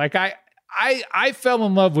way. Like I fell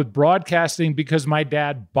in love with broadcasting because my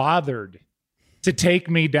dad bothered to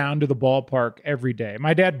take me down to the ballpark every day.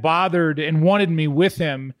 My dad bothered and wanted me with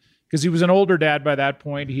him because he was an older dad by that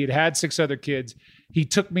point. He had 6 other kids. He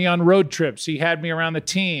took me on road trips. He had me around the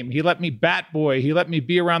team. He let me bat boy. He let me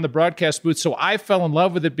be around the broadcast booth. So I fell in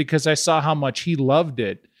love with it because I saw how much he loved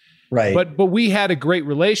it. Right. But we had a great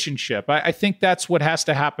relationship. I think that's what has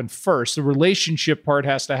to happen first. The relationship part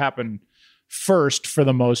has to happen first for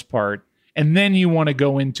the most part. And then you want to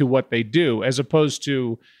go into what they do, as opposed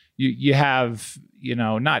to you have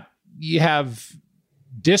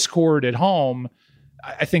discord at home.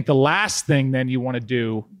 I think the last thing then you want to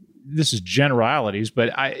do, this is generalities,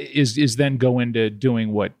 but is then go into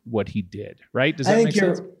doing what he did, right? Does that make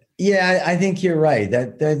sense? Yeah, I think you're right.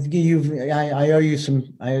 I owe you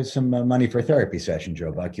some money for a therapy session,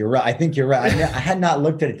 Joe Buck. You're right. I think you're right. I had not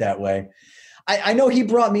looked at it that way. I know he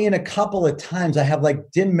brought me in a couple of times. I have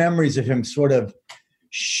like dim memories of him sort of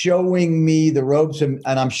showing me the ropes, and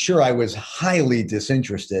I'm sure I was highly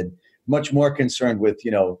disinterested, much more concerned with,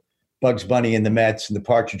 you know, Bugs Bunny and the Mets and the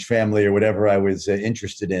Partridge Family or whatever I was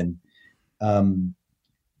interested in.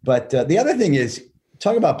 But the other thing is,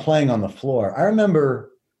 talk about playing on the floor. I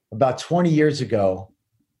remember about 20 years ago,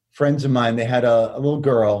 friends of mine, they had a little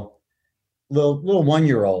girl, little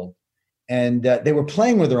 1-year-old, and they were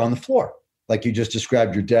playing with her on the floor, like you just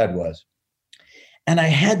described your dad was. And I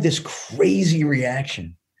had this crazy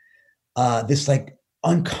reaction, this like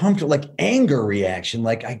uncomfortable, like anger reaction.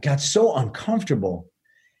 Like I got so uncomfortable.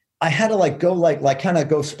 I had to like go like kind of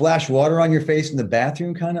go splash water on your face in the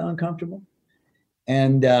bathroom, kind of uncomfortable.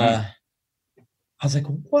 And I was like,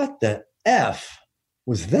 what the F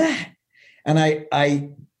was that? And I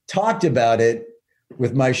talked about it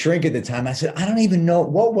with my shrink at the time. I said, I don't even know,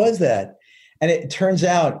 what was that? And it turns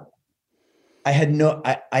out I had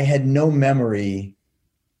no memory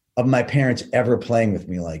of my parents ever playing with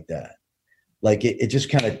me like that. Like it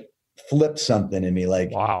just kind of flipped something in me.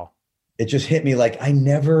 Like, wow. It just hit me like that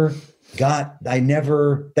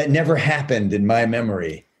never happened in my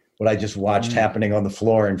memory, what I just watched happening on the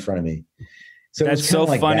floor in front of me. So That's so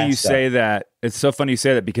like funny that you stuff. say that. It's so funny you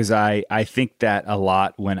say that because I think that a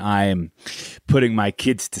lot when I'm putting my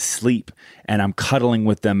kids to sleep and I'm cuddling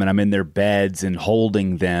with them and I'm in their beds and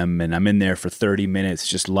holding them and I'm in there for 30 minutes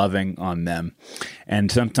just loving on them. And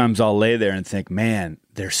sometimes I'll lay there and think, man,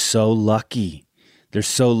 they're so lucky. They're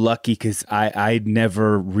so lucky because I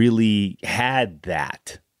never really had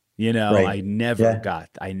that. You know, Right. I never had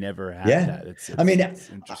that. I mean, it's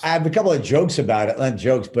I have a couple of jokes about it, not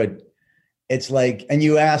jokes, but it's like, and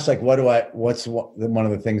you ask like, what's one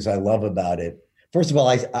of the things I love about it? First of all,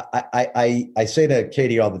 I say to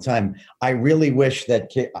Katie all the time, I really wish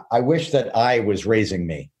that I was raising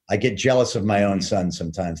me. I get jealous of my own son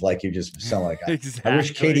sometimes, like you just sound like. Exactly. I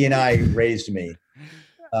wish Katie and I raised me.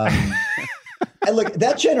 And look,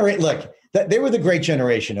 they were the great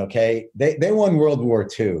generation. Okay. They won World War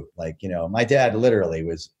II. Like, my dad literally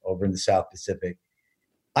was over in the South Pacific.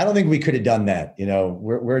 I don't think we could have done that.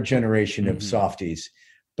 We're a generation of softies,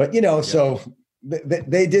 but so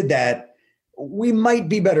they did that. We might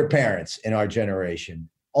be better parents in our generation.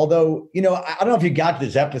 Although, I don't know if you got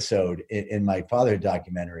this episode in my fatherhood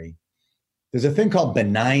documentary. There's a thing called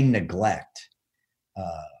benign neglect,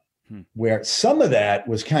 where some of that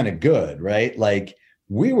was kind of good, right? Like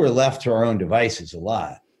we were left to our own devices a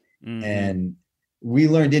lot. And we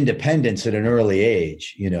learned independence at an early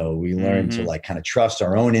age. We learned to like kind of trust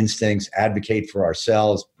our own instincts, advocate for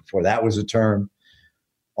ourselves before that was a term,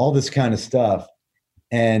 all this kind of stuff.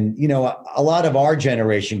 And, a lot of our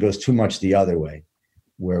generation goes too much the other way,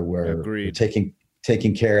 where we're taking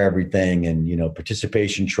care of everything and,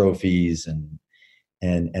 participation trophies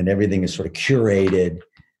and everything is sort of curated.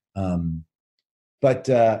 But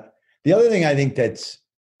the other thing I think that's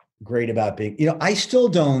great about being, I still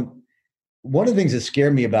don't, one of the things that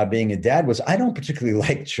scared me about being a dad was I don't particularly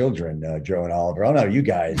like children, Joe and Oliver. I don't know you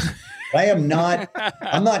guys. I'm not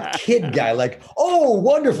kid guy. Like, oh,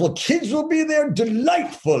 wonderful. Kids will be there.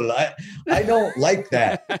 Delightful. I don't like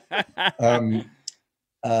that.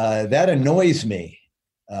 That annoys me.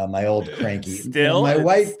 My old cranky. Still, my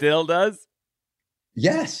wife still does.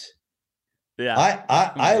 Yes. Yeah.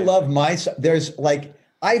 I love my son. There's like,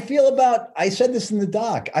 I said this in the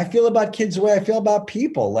doc, I feel about kids the way I feel about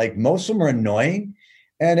people. Like most of them are annoying.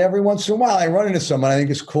 And every once in a while I run into someone I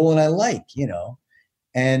think is cool and I like,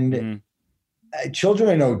 and children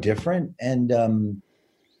are no different. And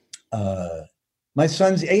my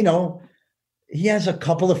son's, he has a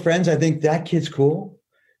couple of friends. I think that kid's cool,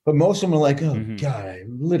 but most of them are like, oh God, I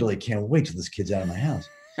literally can't wait till this kid's out of my house.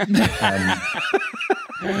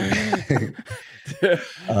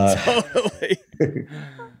 Totally.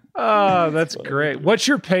 Oh, that's great. What's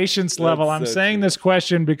your patience level? I'm saying this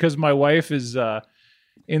question because my wife is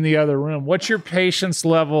in the other room. What's your patience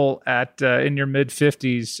level at in your mid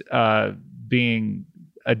 50s being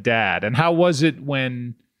a dad? And how was it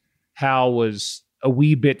when Hal was a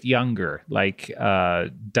wee bit younger, like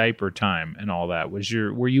diaper time and all that?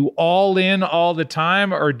 Were you all in all the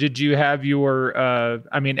time, or did you have your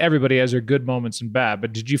everybody has their good moments and bad,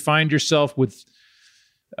 but did you find yourself with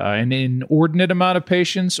an inordinate amount of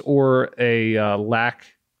patience or a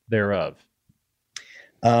lack thereof?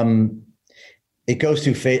 It goes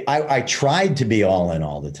through phase. I tried to be all in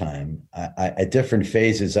all the time. At different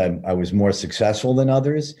phases, I was more successful than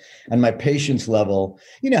others. And my patience level,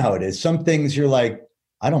 you know how it is. Some things you're like,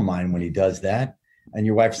 I don't mind when he does that. And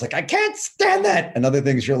your wife's like, I can't stand that. And other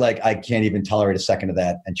things you're like, I can't even tolerate a second of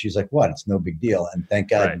that. And she's like, what? It's no big deal. And thank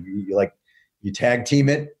God you tag team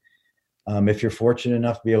it. If you're fortunate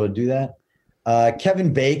enough to be able to do that.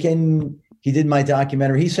 Kevin Bacon, he did my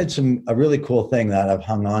documentary. He said a really cool thing that I've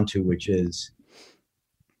hung on to, which is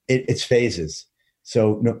it's phases.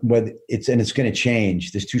 So whether it's going to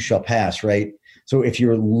change. This too shall pass, right? So if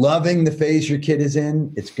you're loving the phase your kid is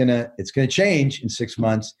in, it's gonna change in 6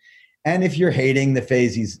 months. And if you're hating the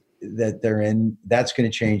phase that they're in, that's going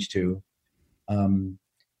to change too.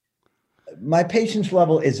 My patience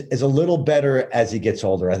level is a little better as he gets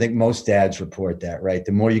older. I think most dads report that, right?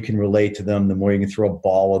 The more you can relate to them, the more you can throw a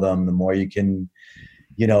ball with them, the more you can,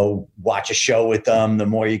 watch a show with them, the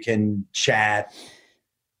more you can chat.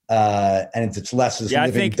 And it's less as a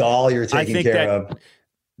living doll you're taking care of.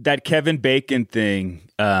 That Kevin Bacon thing,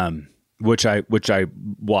 which I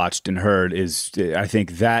watched and heard, is I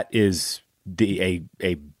think that is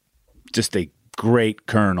just a great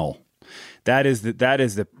kernel. That is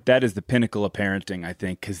the pinnacle of parenting, I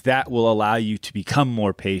think, because that will allow you to become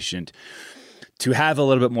more patient, to have a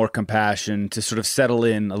little bit more compassion, to sort of settle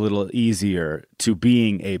in a little easier to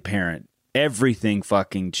being a parent. Everything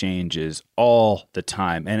fucking changes all the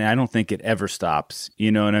time. And I don't think it ever stops. You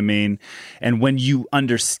know what I mean? And when you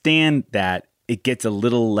understand that, it gets a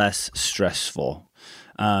little less stressful.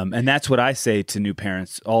 And that's what I say to new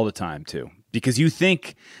parents all the time too, because you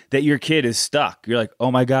think that your kid is stuck. You're like,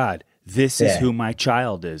 oh my God, this is who my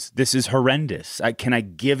child is. This is horrendous. Can I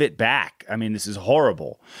give it back? I mean, this is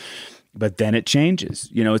horrible. But then it changes.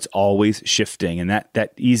 It's always shifting, and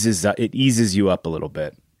that eases you up a little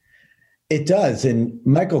bit. It does. And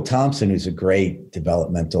Michael Thompson, who's a great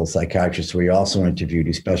developmental psychiatrist, who we also interviewed,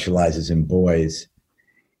 who specializes in boys,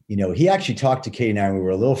 he actually talked to Katie and I, and we were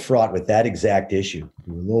a little fraught with that exact issue.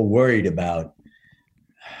 We were a little worried about,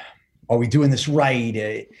 are we doing this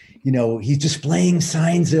right? He's displaying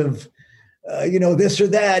signs of, this or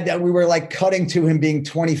that. We were like cutting to him being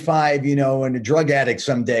 25, and a drug addict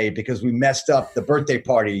someday because we messed up the birthday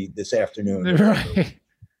party this afternoon. Right.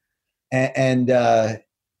 And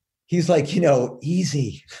he's like,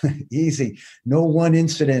 easy, easy. No one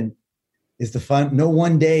incident is the fun. No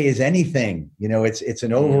one day is anything. It's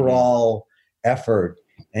an overall effort.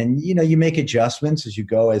 And, you make adjustments as you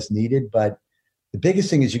go as needed. But the biggest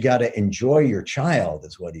thing is you got to enjoy your child,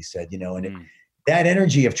 is what he said, and that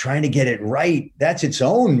energy of trying to get it right, that's its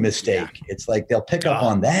own mistake. Yeah. It's like they'll pick up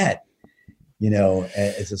on that,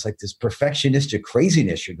 it's like this perfectionistic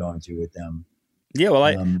craziness you're going through with them. Yeah, well,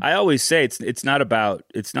 I always say it's not about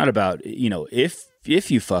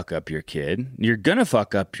if you fuck up your kid, you're gonna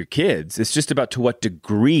fuck up your kids. It's just about to what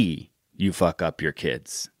degree you fuck up your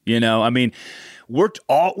kids. I mean,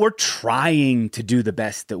 we're trying to do the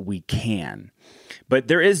best that we can, but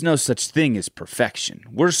there is no such thing as perfection.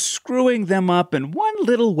 We're screwing them up in one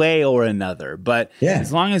little way or another. But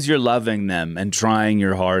as long as you're loving them and trying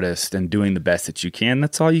your hardest and doing the best that you can,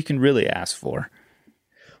 that's all you can really ask for.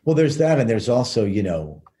 Well, there's that. And there's also,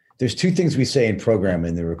 there's two things we say in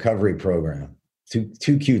the recovery program,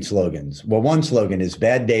 two cute slogans. Well, one slogan is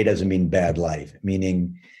bad day doesn't mean bad life,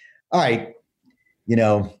 meaning, all right,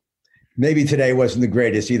 maybe today wasn't the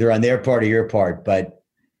greatest either on their part or your part, but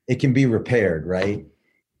it can be repaired, right?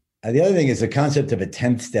 The other thing is the concept of a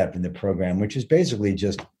 10th step in the program, which is basically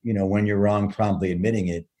just, when you're wrong, promptly admitting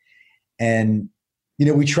it. And,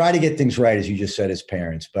 we try to get things right, as you just said, as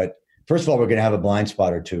parents, but first of all, we're going to have a blind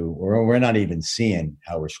spot or two, or we're not even seeing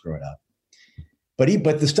how we're screwing up.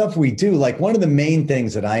 But the stuff we do, like one of the main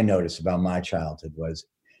things that I noticed about my childhood was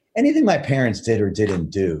anything my parents did or didn't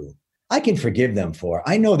do, I can forgive them for.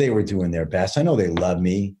 I know they were doing their best. I know they love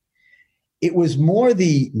me. It was more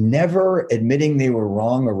the never admitting they were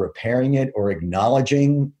wrong or repairing it or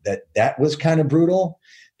acknowledging that was kind of brutal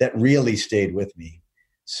that really stayed with me.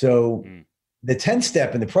 So the 10th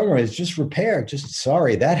step in the program is just repair, just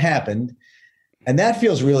sorry, that happened. And that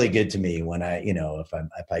feels really good to me when I, if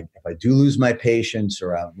I do lose my patience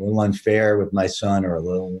or I'm a little unfair with my son or a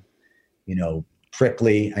little,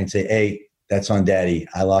 prickly, I can say, hey, that's on daddy.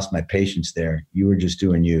 I lost my patience there. You were just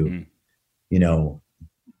doing you,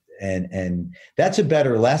 and that's a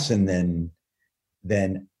better lesson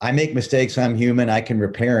than I make mistakes. I'm human. I can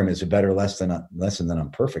repair them is a better lesson than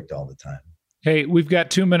I'm perfect all the time. Hey, we've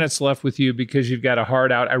got 2 minutes left with you because you've got a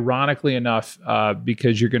hard out, ironically enough,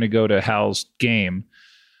 because you're going to go to Hal's game.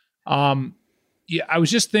 I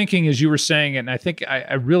was just thinking as you were saying it, and I think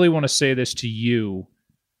I really want to say this to you,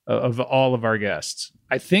 of all of our guests.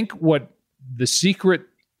 I think what the secret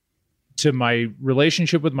to my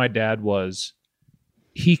relationship with my dad was,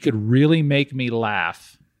 he could really make me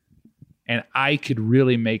laugh and I could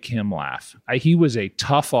really make him laugh. He was a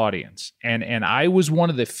tough audience. And I was one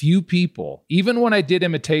of the few people, even when I did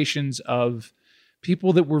imitations of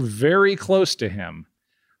people that were very close to him,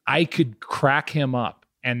 I could crack him up.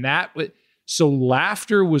 And so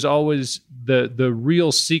laughter was always the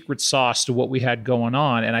real secret sauce to what we had going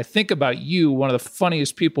on. And I think about you, one of the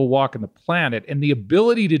funniest people walking the planet, and the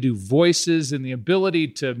ability to do voices and the ability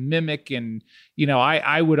to mimic. And,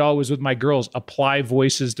 I would always, with my girls, apply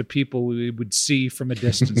voices to people we would see from a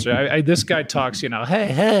distance. This guy talks,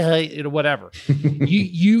 hey, whatever.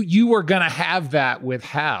 You are going to have that with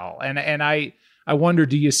Hal. And I wonder,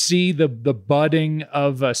 do you see the budding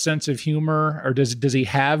of a sense of humor, or does he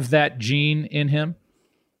have that gene in him?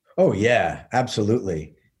 Oh yeah,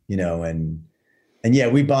 absolutely. And yeah,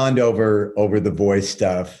 we bond over the voice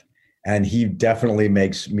stuff, and he definitely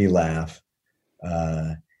makes me laugh.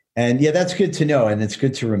 And yeah, that's good to know, and it's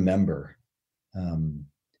good to remember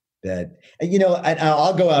that.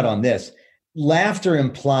 I'll go out on this. Laughter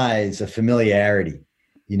implies a familiarity,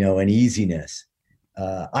 an easiness.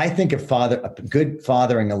 I think of good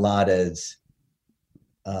fathering a lot as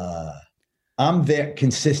I'm there,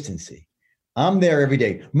 consistency. I'm there every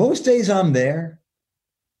day. Most days I'm there,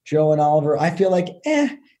 Joe and Oliver. I feel like,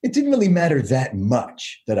 it didn't really matter that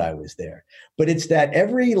much that I was there. But it's that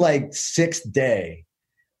every sixth day,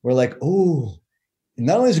 we're like, oh,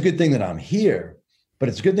 not only is it a good thing that I'm here, but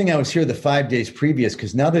it's a good thing I was here the 5 days previous,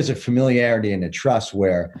 because now there's a familiarity and a trust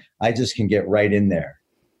where I just can get right in there,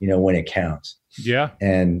 when it counts. Yeah.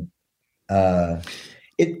 And so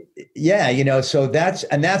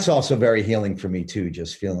that's also very healing for me too.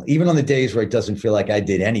 Just feeling, even on the days where it doesn't feel like I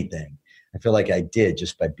did anything, I feel like I did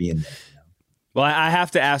just by being there. Well, I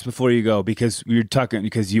have to ask before you go, because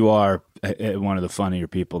you are one of the funnier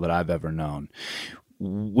people that I've ever known.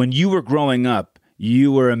 When you were growing up,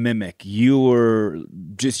 you were a mimic. You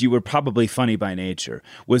were probably funny by nature.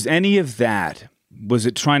 Was any of that, was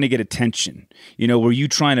it trying to get attention? Were you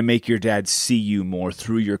trying to make your dad see you more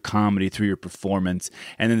through your comedy, through your performance?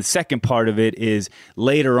 And then the second part of it is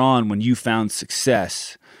later on when you found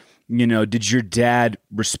success, did your dad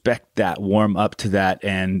respect that, warm up to that,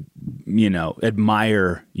 and,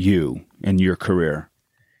 admire you and your career?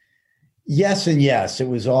 Yes and yes. It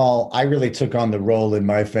was all, I really took on the role in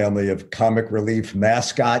my family of comic relief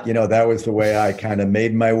mascot. That was the way I kind of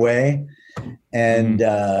made my way. And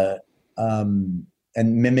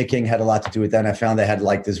mimicking had a lot to do with that. And I found I had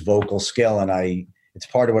like this vocal skill, and it's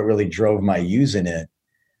part of what really drove my using it.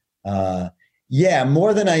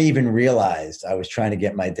 More than I even realized. I was trying to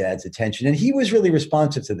get my dad's attention, and he was really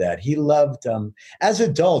responsive to that. He loved, as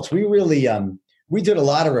adults, we really, we did a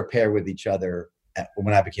lot of repair with each other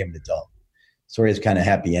when I became an adult. So his kind of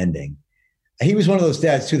happy ending. He was one of those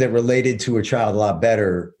dads too that related to a child a lot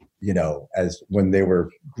better, as when they were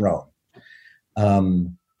grown.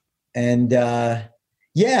 That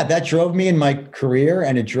drove me in my career,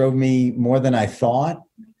 and it drove me more than I thought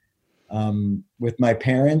with my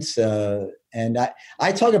parents. And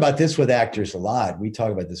I talk about this with actors a lot. We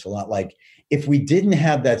talk about this a lot. Like, if we didn't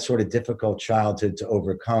have that sort of difficult childhood to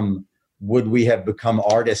overcome, would we have become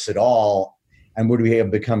artists at all? And would we have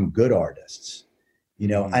become good artists?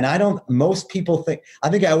 And most people I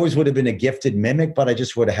think I always would have been a gifted mimic, but I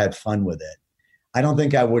just would have had fun with it. I don't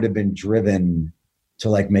think I would have been driven to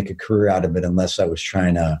like make a career out of it unless I was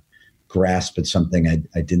trying to grasp at something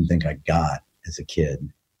I didn't think I got as a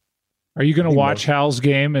kid. Are you going to watch Hal's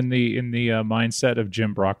game in the mindset of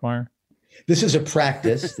Jim Brockmire? This is a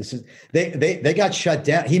practice. They got shut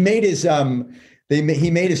down. He made his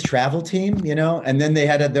he made his travel team, and then they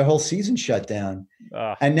had their whole season shut down.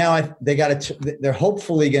 And now they're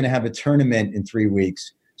hopefully going to have a tournament in 3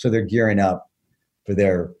 weeks, so they're gearing up for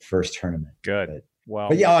their first tournament. Good.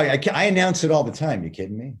 But yeah, I announce it all the time. You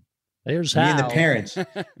kidding me? There's me Hal. and the parents.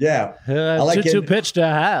 Yeah. I like to pitch to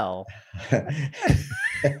Hal.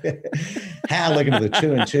 Hal looking at the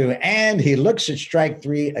 2-2, and he looks at strike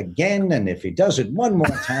 3 again. And if he does it one more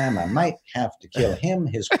time, I might have to kill him,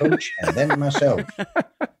 his coach, and then myself.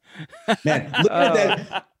 Man, look at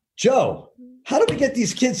that. Joe, how do we get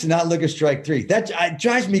these kids to not look at strike 3? That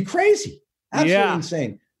drives me crazy. Absolutely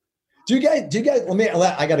insane. Do you guys,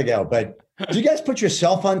 I got to go, but do you guys put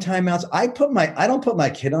yourself on timeouts? I don't put my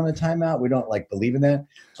kid on a timeout. We don't believe in that,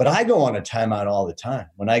 but I go on a timeout all the time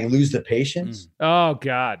when I lose the patience. Oh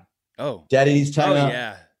God. Oh, Daddy needs timeout. Oh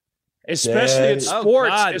yeah. Especially in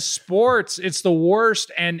sports. It's sports. It's the worst.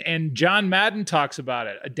 And John Madden talks about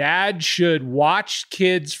it. A dad should watch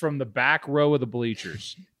kids from the back row of the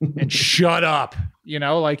bleachers and shut up.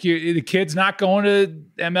 The kid's not going to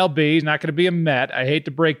MLB. He's not going to be a Met. I hate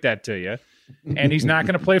to break that to you. And he's not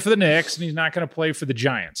going to play for the Knicks, and he's not going to play for the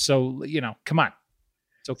Giants. So, come on.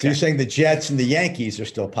 It's okay. So you're saying the Jets and the Yankees are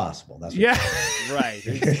still possible. That's what right.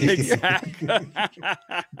 Exactly.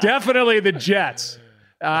 Definitely the Jets.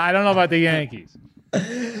 I don't know about the Yankees.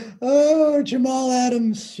 Oh, Jamal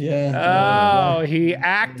Adams. Yeah. Oh, he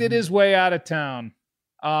acted his way out of town.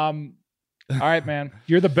 All right, man.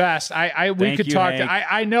 You're the best. We could talk.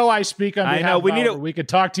 I know I speak on behalf of Oliver. We could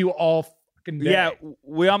talk to you all fucking day. Yeah,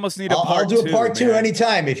 we almost need a part 2. I'll do a part 2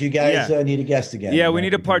 anytime if you guys need a guest again. Yeah, we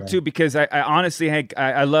need a part 2 because I honestly, Hank,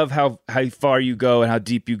 I love how far you go and how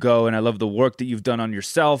deep you go, and I love the work that you've done on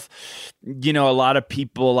yourself. A lot of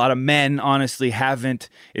people, a lot of men, honestly, haven't.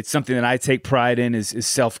 It's something that I take pride in is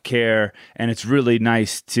self-care, and it's really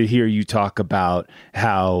nice to hear you talk about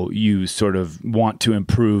how you sort of want to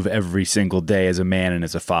improve every single day as a man and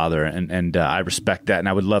as a father, and I respect that, and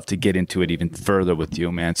I would love to get into it even further with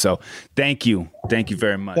you, man. So thank you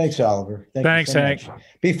very much. Thanks, Oliver. Thanks, Hank.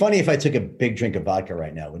 Be funny if I took a big drink of vodka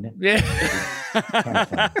right now, wouldn't it? Yeah. Kind of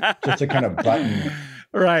fun. Just to kind of button.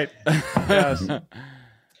 Right. Yes.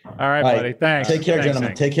 All right, buddy. Thanks. Take care, gentlemen.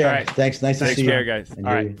 Hank. Take care. Right. Thanks. Nice to see you. Take care, guys. All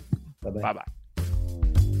right. Bye-bye. Bye-bye.